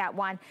household can get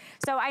one.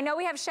 So I know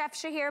we have Chef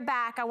Shahir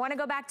back. I want to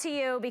go back to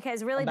you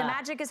because really the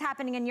magic is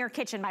happening in your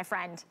kitchen, my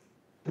friend.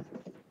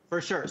 For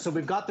sure. So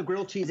we've got the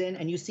grilled cheese in,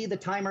 and you see the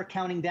timer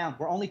counting down.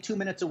 We're only 2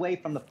 minutes away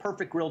from the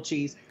perfect grilled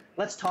cheese.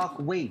 Let's talk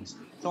wings.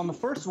 So on the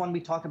first one, we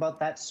talked about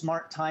that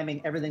smart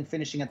timing, everything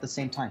finishing at the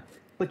same time.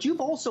 But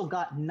you've also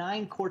got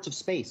 9 quarts of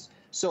space.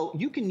 So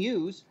you can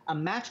use a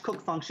match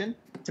cook function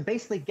to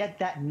basically get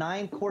that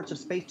 9 quarts of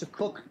space to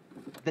cook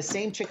the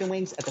same chicken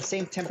wings at the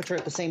same temperature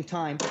at the same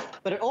time.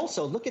 But it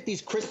also, look at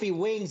these crispy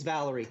wings,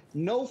 Valerie.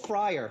 No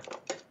fryer.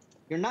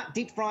 You're not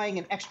deep frying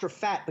an extra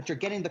fat, but you're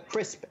getting the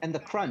crisp and the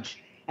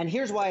crunch. And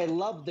here's why I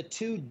love the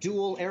 2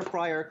 dual air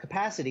fryer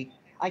capacity.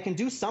 I can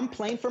do some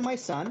plain for my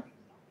son,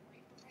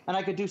 and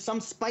I could do some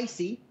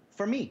spicy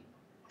for me.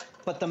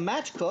 But the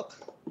match cook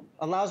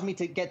allows me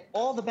to get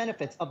all the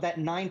benefits of that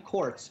 9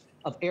 quarts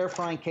of air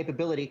frying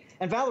capability.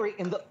 And Valerie,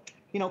 in the,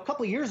 a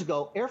couple of years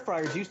ago, air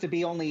fryers used to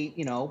be only,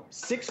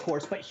 6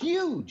 quarts, but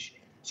huge.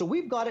 So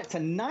we've got it to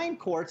 9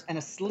 quarts and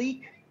a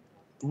sleek,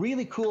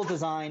 really cool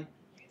design.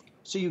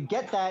 So you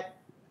get that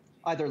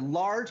either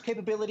large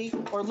capability,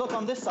 or look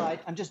on this side,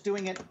 I'm just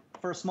doing it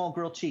for a small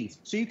grilled cheese.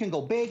 So you can go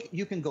big,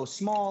 you can go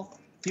small,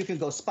 you can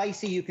go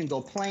spicy, you can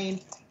go plain.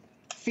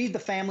 Feed the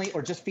family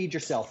or just feed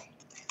yourself.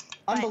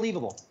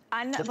 Unbelievable.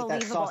 Unbelievable. Look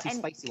at that saucy,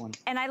 spicy one.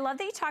 And I love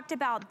that you talked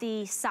about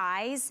the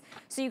size.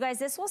 So you guys,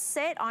 this will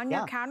sit on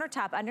your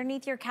countertop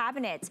underneath your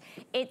cabinets.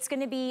 It's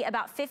gonna be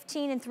about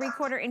 15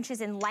 3/4 inches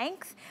in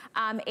length.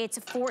 It's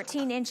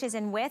 14 inches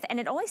in width,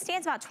 and it only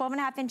stands about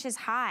 12.5 inches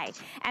high.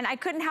 And I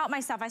couldn't help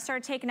myself. I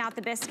started taking out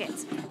the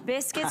biscuits.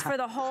 Biscuits for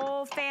the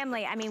whole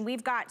family. I mean,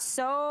 we've got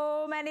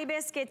so many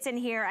biscuits in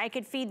here. I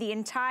could feed the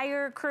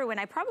entire crew, and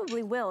I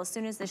probably will as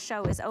soon as the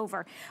show is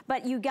over.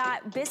 But you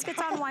got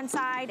biscuits on one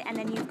side, and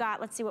then you've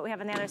got, let's see what we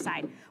have on the other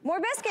side.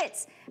 More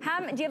biscuits.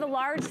 Do you have a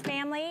large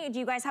family? Do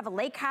you guys have a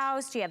lake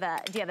house? Do you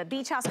have a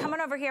beach house? Come on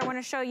over here. I want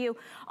to show you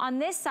on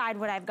this side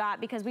what I've got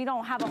because we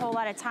don't have a whole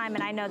lot of time,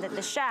 and I know that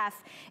the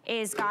chef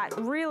is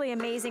got really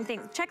amazing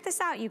things. Check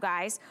this out, you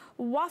guys.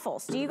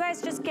 Waffles. Do you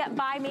guys just get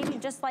by maybe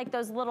just like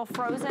those little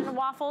frozen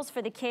waffles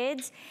for the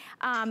kids?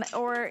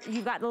 Or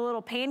you've got the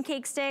little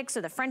pancake sticks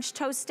or the French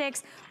toast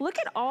sticks. Look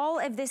at all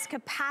of this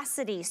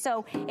capacity.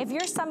 So if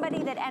you're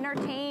somebody that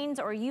entertains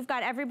or you've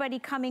got everybody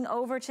coming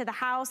over to the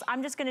house,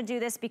 I'm just gonna do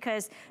this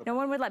because no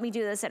one would let me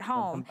do this at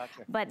home.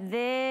 But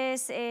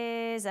this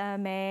is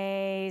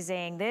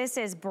amazing. This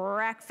is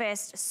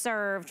breakfast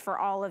served for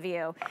all of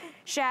you.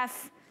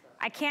 Chef,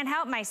 I can't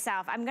help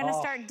myself. I'm gonna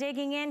start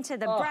digging into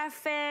the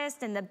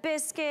breakfast and the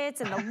biscuits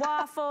and the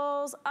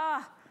waffles.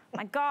 Oh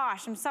my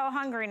gosh, I'm so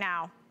hungry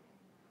now.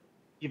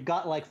 You've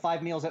got like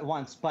 5 meals at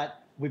once,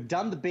 but we've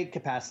done the big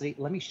capacity.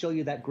 Let me show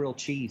you that grilled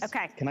cheese.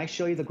 Okay. Can I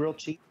show you the grilled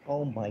cheese?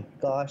 Oh my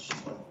gosh.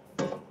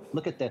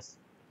 Look at this.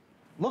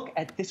 Look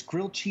at this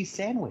grilled cheese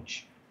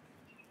sandwich.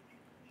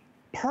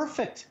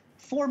 Perfect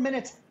 4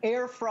 minutes,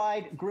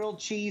 air-fried grilled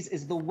cheese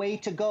is the way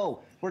to go.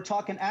 We're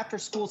talking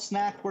after-school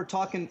snack. We're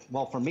talking,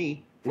 well, for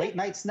me,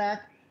 late-night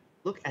snack.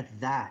 Look at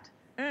that.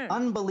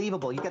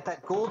 Unbelievable. You get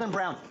that golden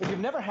brown. If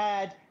you've never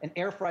had an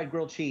air-fried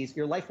grilled cheese,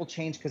 your life will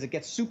change because it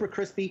gets super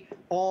crispy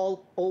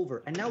all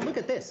over. And now look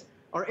at this.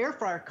 Our air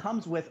fryer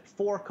comes with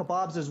 4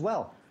 kebabs as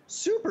well.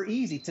 Super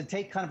easy to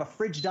take kind of a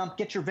fridge dump,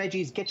 get your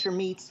veggies, get your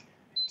meats,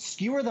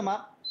 skewer them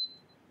up,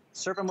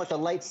 serve them with a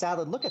light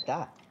salad. Look at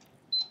that.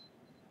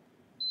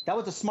 That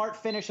was a smart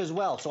finish as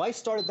well. So I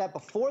started that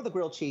before the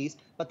grilled cheese,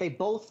 but they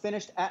both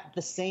finished at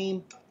the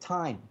same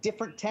time.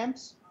 Different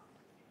temps,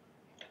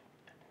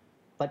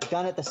 but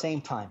done at the same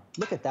time.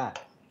 Look at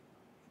that.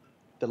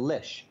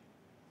 Delish.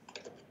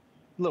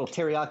 Little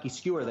teriyaki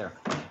skewer there.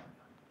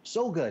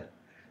 So good.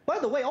 By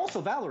the way, also,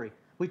 Valerie,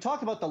 we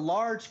talked about the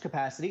large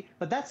capacity,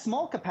 but that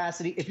small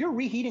capacity, if you're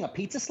reheating a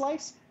pizza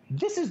slice,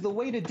 this is the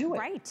way to do it.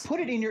 Right.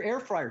 Put it in your air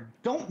fryer.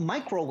 Don't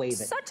microwave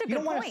it. Such a good You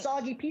don't want a point.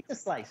 soggy pizza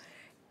slice.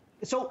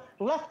 So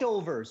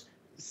leftovers,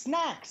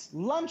 snacks,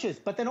 lunches,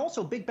 but then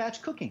also big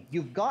batch cooking.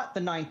 You've got the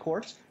 9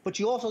 quarts, but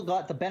you also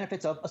got the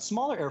benefits of a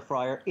smaller air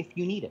fryer if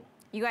you need it.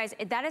 You guys,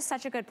 that is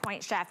such a good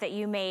point, Chef, that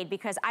you made,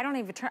 because I don't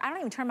even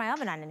turn my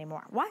oven on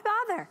anymore. Why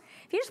bother?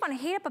 If you just want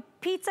to heat up a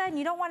pizza and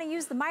you don't want to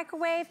use the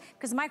microwave,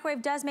 because the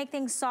microwave does make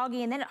things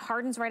soggy and then it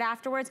hardens right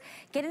afterwards,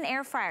 get an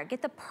air fryer.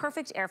 Get the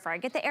perfect air fryer.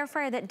 Get the air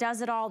fryer that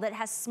does it all, that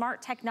has smart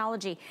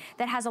technology,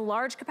 that has a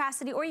large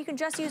capacity, or you can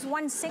just use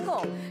one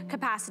single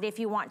capacity if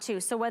you want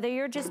to. So whether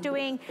you're just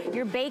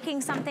you're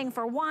baking something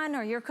for one,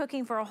 or you're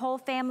cooking for a whole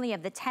family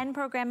of the 10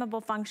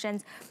 programmable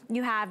functions,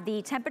 you have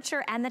the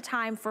temperature and the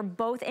time for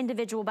both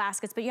individual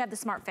baskets, but you have the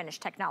smart finish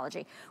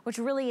technology, which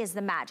really is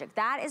the magic.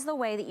 That is the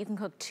way that you can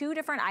cook 2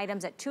 different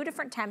items at 2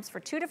 different temps for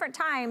 2 different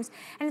times,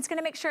 and it's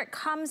gonna make sure it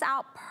comes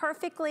out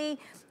perfectly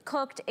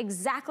cooked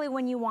exactly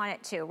when you want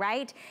it to,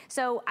 right?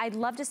 So I'd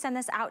love to send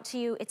this out to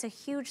you. It's a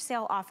huge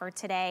sale offer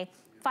today.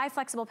 5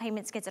 flexible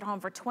payments gets it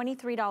home for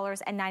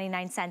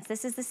 $23.99.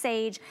 This is the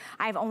Sage.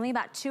 I have only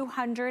about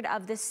 200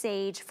 of the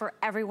Sage for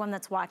everyone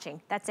that's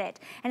watching. That's it.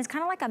 And it's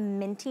kind of like a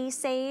minty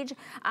sage.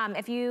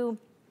 If you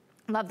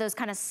love those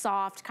kind of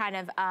soft, kind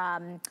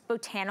of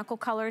botanical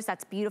colors,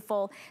 that's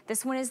beautiful.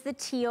 This one is the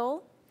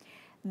teal.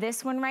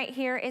 This one right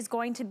here is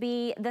going to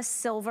be the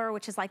silver,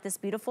 which is like this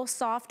beautiful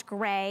soft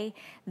gray.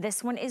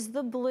 This one is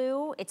the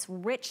blue. It's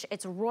rich,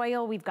 it's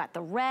royal. We've got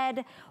the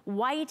red.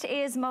 White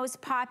is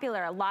most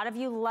popular. A lot of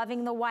you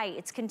loving the white.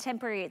 It's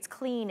contemporary, it's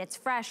clean, it's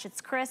fresh,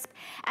 it's crisp.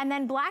 And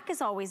then black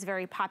is always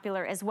very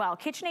popular as well.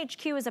 Kitchen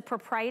HQ is a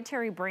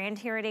proprietary brand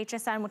here at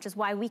HSN, which is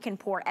why we can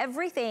pour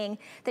everything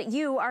that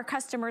you, our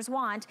customers,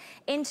 want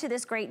into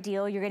this great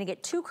deal. You're gonna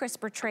get 2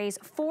 crisper trays,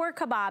 4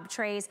 kebab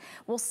trays.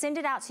 We'll send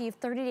it out to you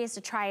 30 days to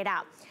try it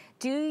out.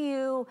 All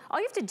you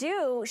have to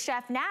do,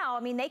 Chef, now, I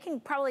mean, they can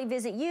probably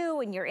visit you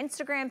and your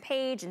Instagram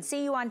page and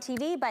see you on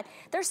TV, but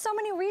there's so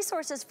many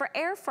resources for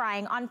air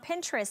frying on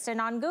Pinterest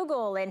and on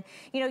Google and,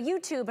 you know,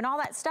 YouTube and all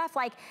that stuff.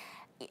 Like,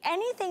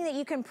 anything that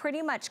you can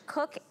pretty much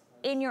cook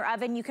in your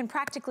oven, you can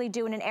practically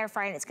do in an air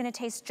fryer, and it's gonna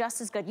taste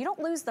just as good. You don't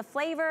lose the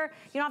flavor.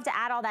 You don't have to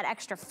add all that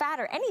extra fat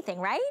or anything,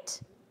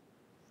 right?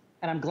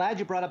 And I'm glad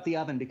you brought up the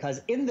oven,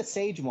 because in the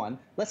Sage one,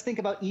 let's think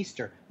about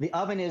Easter. The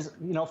oven is,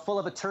 you know, full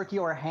of a turkey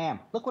or a ham.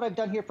 Look what I've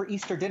done here for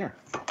Easter dinner.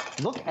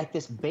 Look at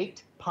this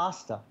baked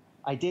pasta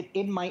I did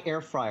in my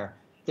air fryer.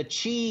 The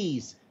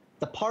cheese,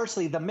 the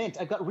parsley, the mint.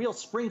 I've got real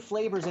spring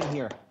flavors in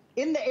here.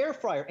 In the air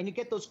fryer, and you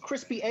get those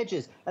crispy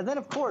edges. And then,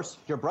 of course,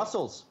 your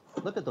Brussels.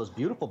 Look at those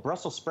beautiful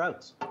Brussels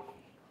sprouts.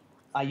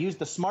 I used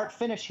the smart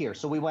finish here.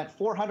 So we went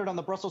 400 on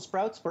the Brussels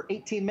sprouts for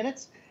 18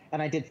 minutes.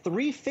 And I did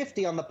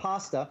 350 on the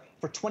pasta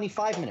for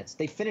 25 minutes.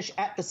 They finish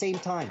at the same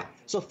time.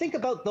 So think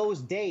about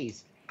those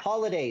days,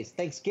 holidays,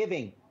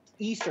 Thanksgiving,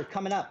 Easter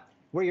coming up,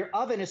 where your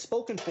oven is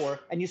spoken for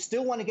and you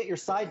still want to get your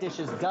side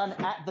dishes done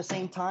at the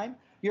same time.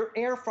 Your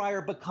air fryer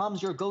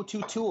becomes your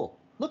go-to tool.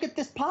 Look at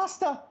this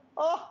pasta.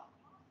 Oh,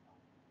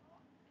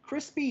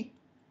 crispy,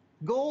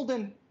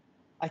 golden.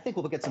 I think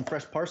we'll get some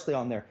fresh parsley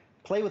on there.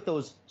 Play with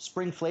those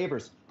spring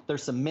flavors.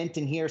 There's some mint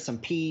in here, some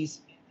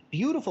peas.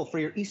 Beautiful for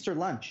your Easter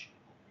lunch.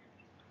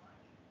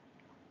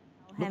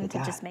 Him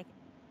to just make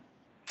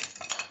it.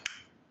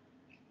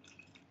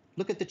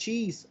 Look at the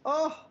cheese.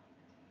 Oh,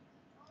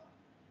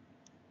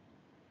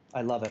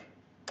 I love it.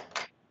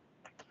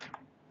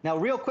 Now,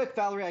 real quick,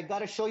 Valerie, I got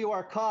to show you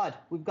our cod.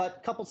 We've got a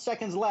couple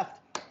seconds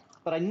left,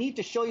 but I need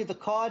to show you the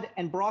cod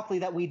and broccoli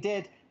that we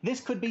did. This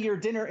could be your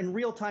dinner in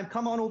real time.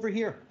 Come on over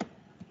here.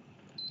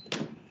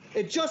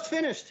 It just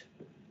finished.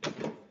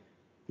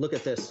 Look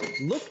at this.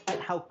 Look at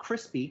how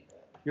crispy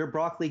your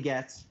broccoli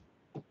gets.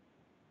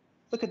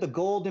 Look at the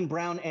golden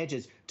brown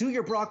edges. Do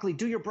your broccoli,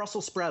 do your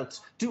Brussels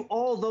sprouts, do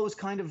all those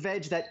kind of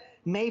veg that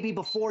maybe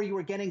before you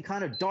were getting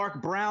kind of dark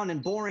brown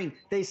and boring.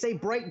 They say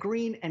bright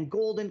green and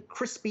golden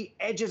crispy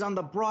edges on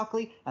the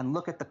broccoli. And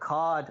look at the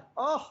cod.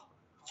 Oh,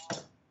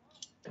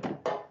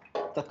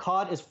 the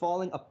cod is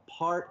falling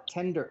apart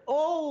tender.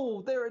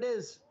 Oh, there it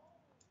is.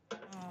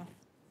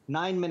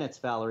 9 minutes,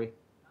 Valerie.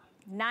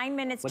 9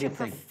 minutes to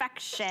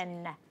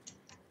perfection.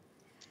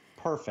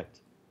 Perfect.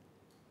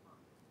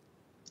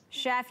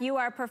 Chef, you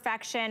are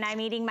perfection.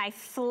 I'm eating my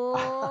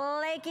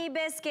flaky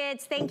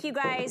biscuits. Thank you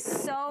guys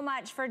so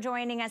much for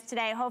joining us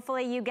today.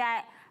 Hopefully you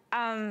get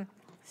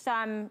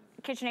some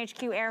Kitchen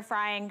HQ air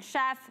frying.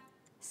 Chef,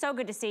 so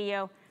good to see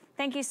you.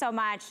 Thank you so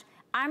much.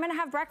 I'm gonna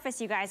have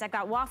breakfast, you guys. I've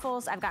got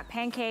waffles, I've got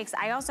pancakes,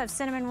 I also have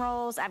cinnamon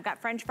rolls, I've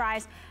got French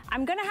fries.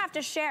 I'm gonna have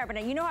to share,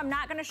 but you know who I'm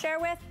not gonna share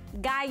with?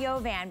 Guy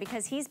Yovan,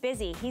 because he's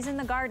busy. He's in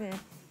the garden,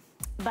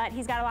 but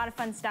he's got a lot of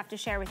fun stuff to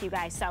share with you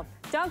guys. So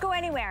don't go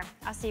anywhere.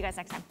 I'll see you guys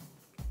next time.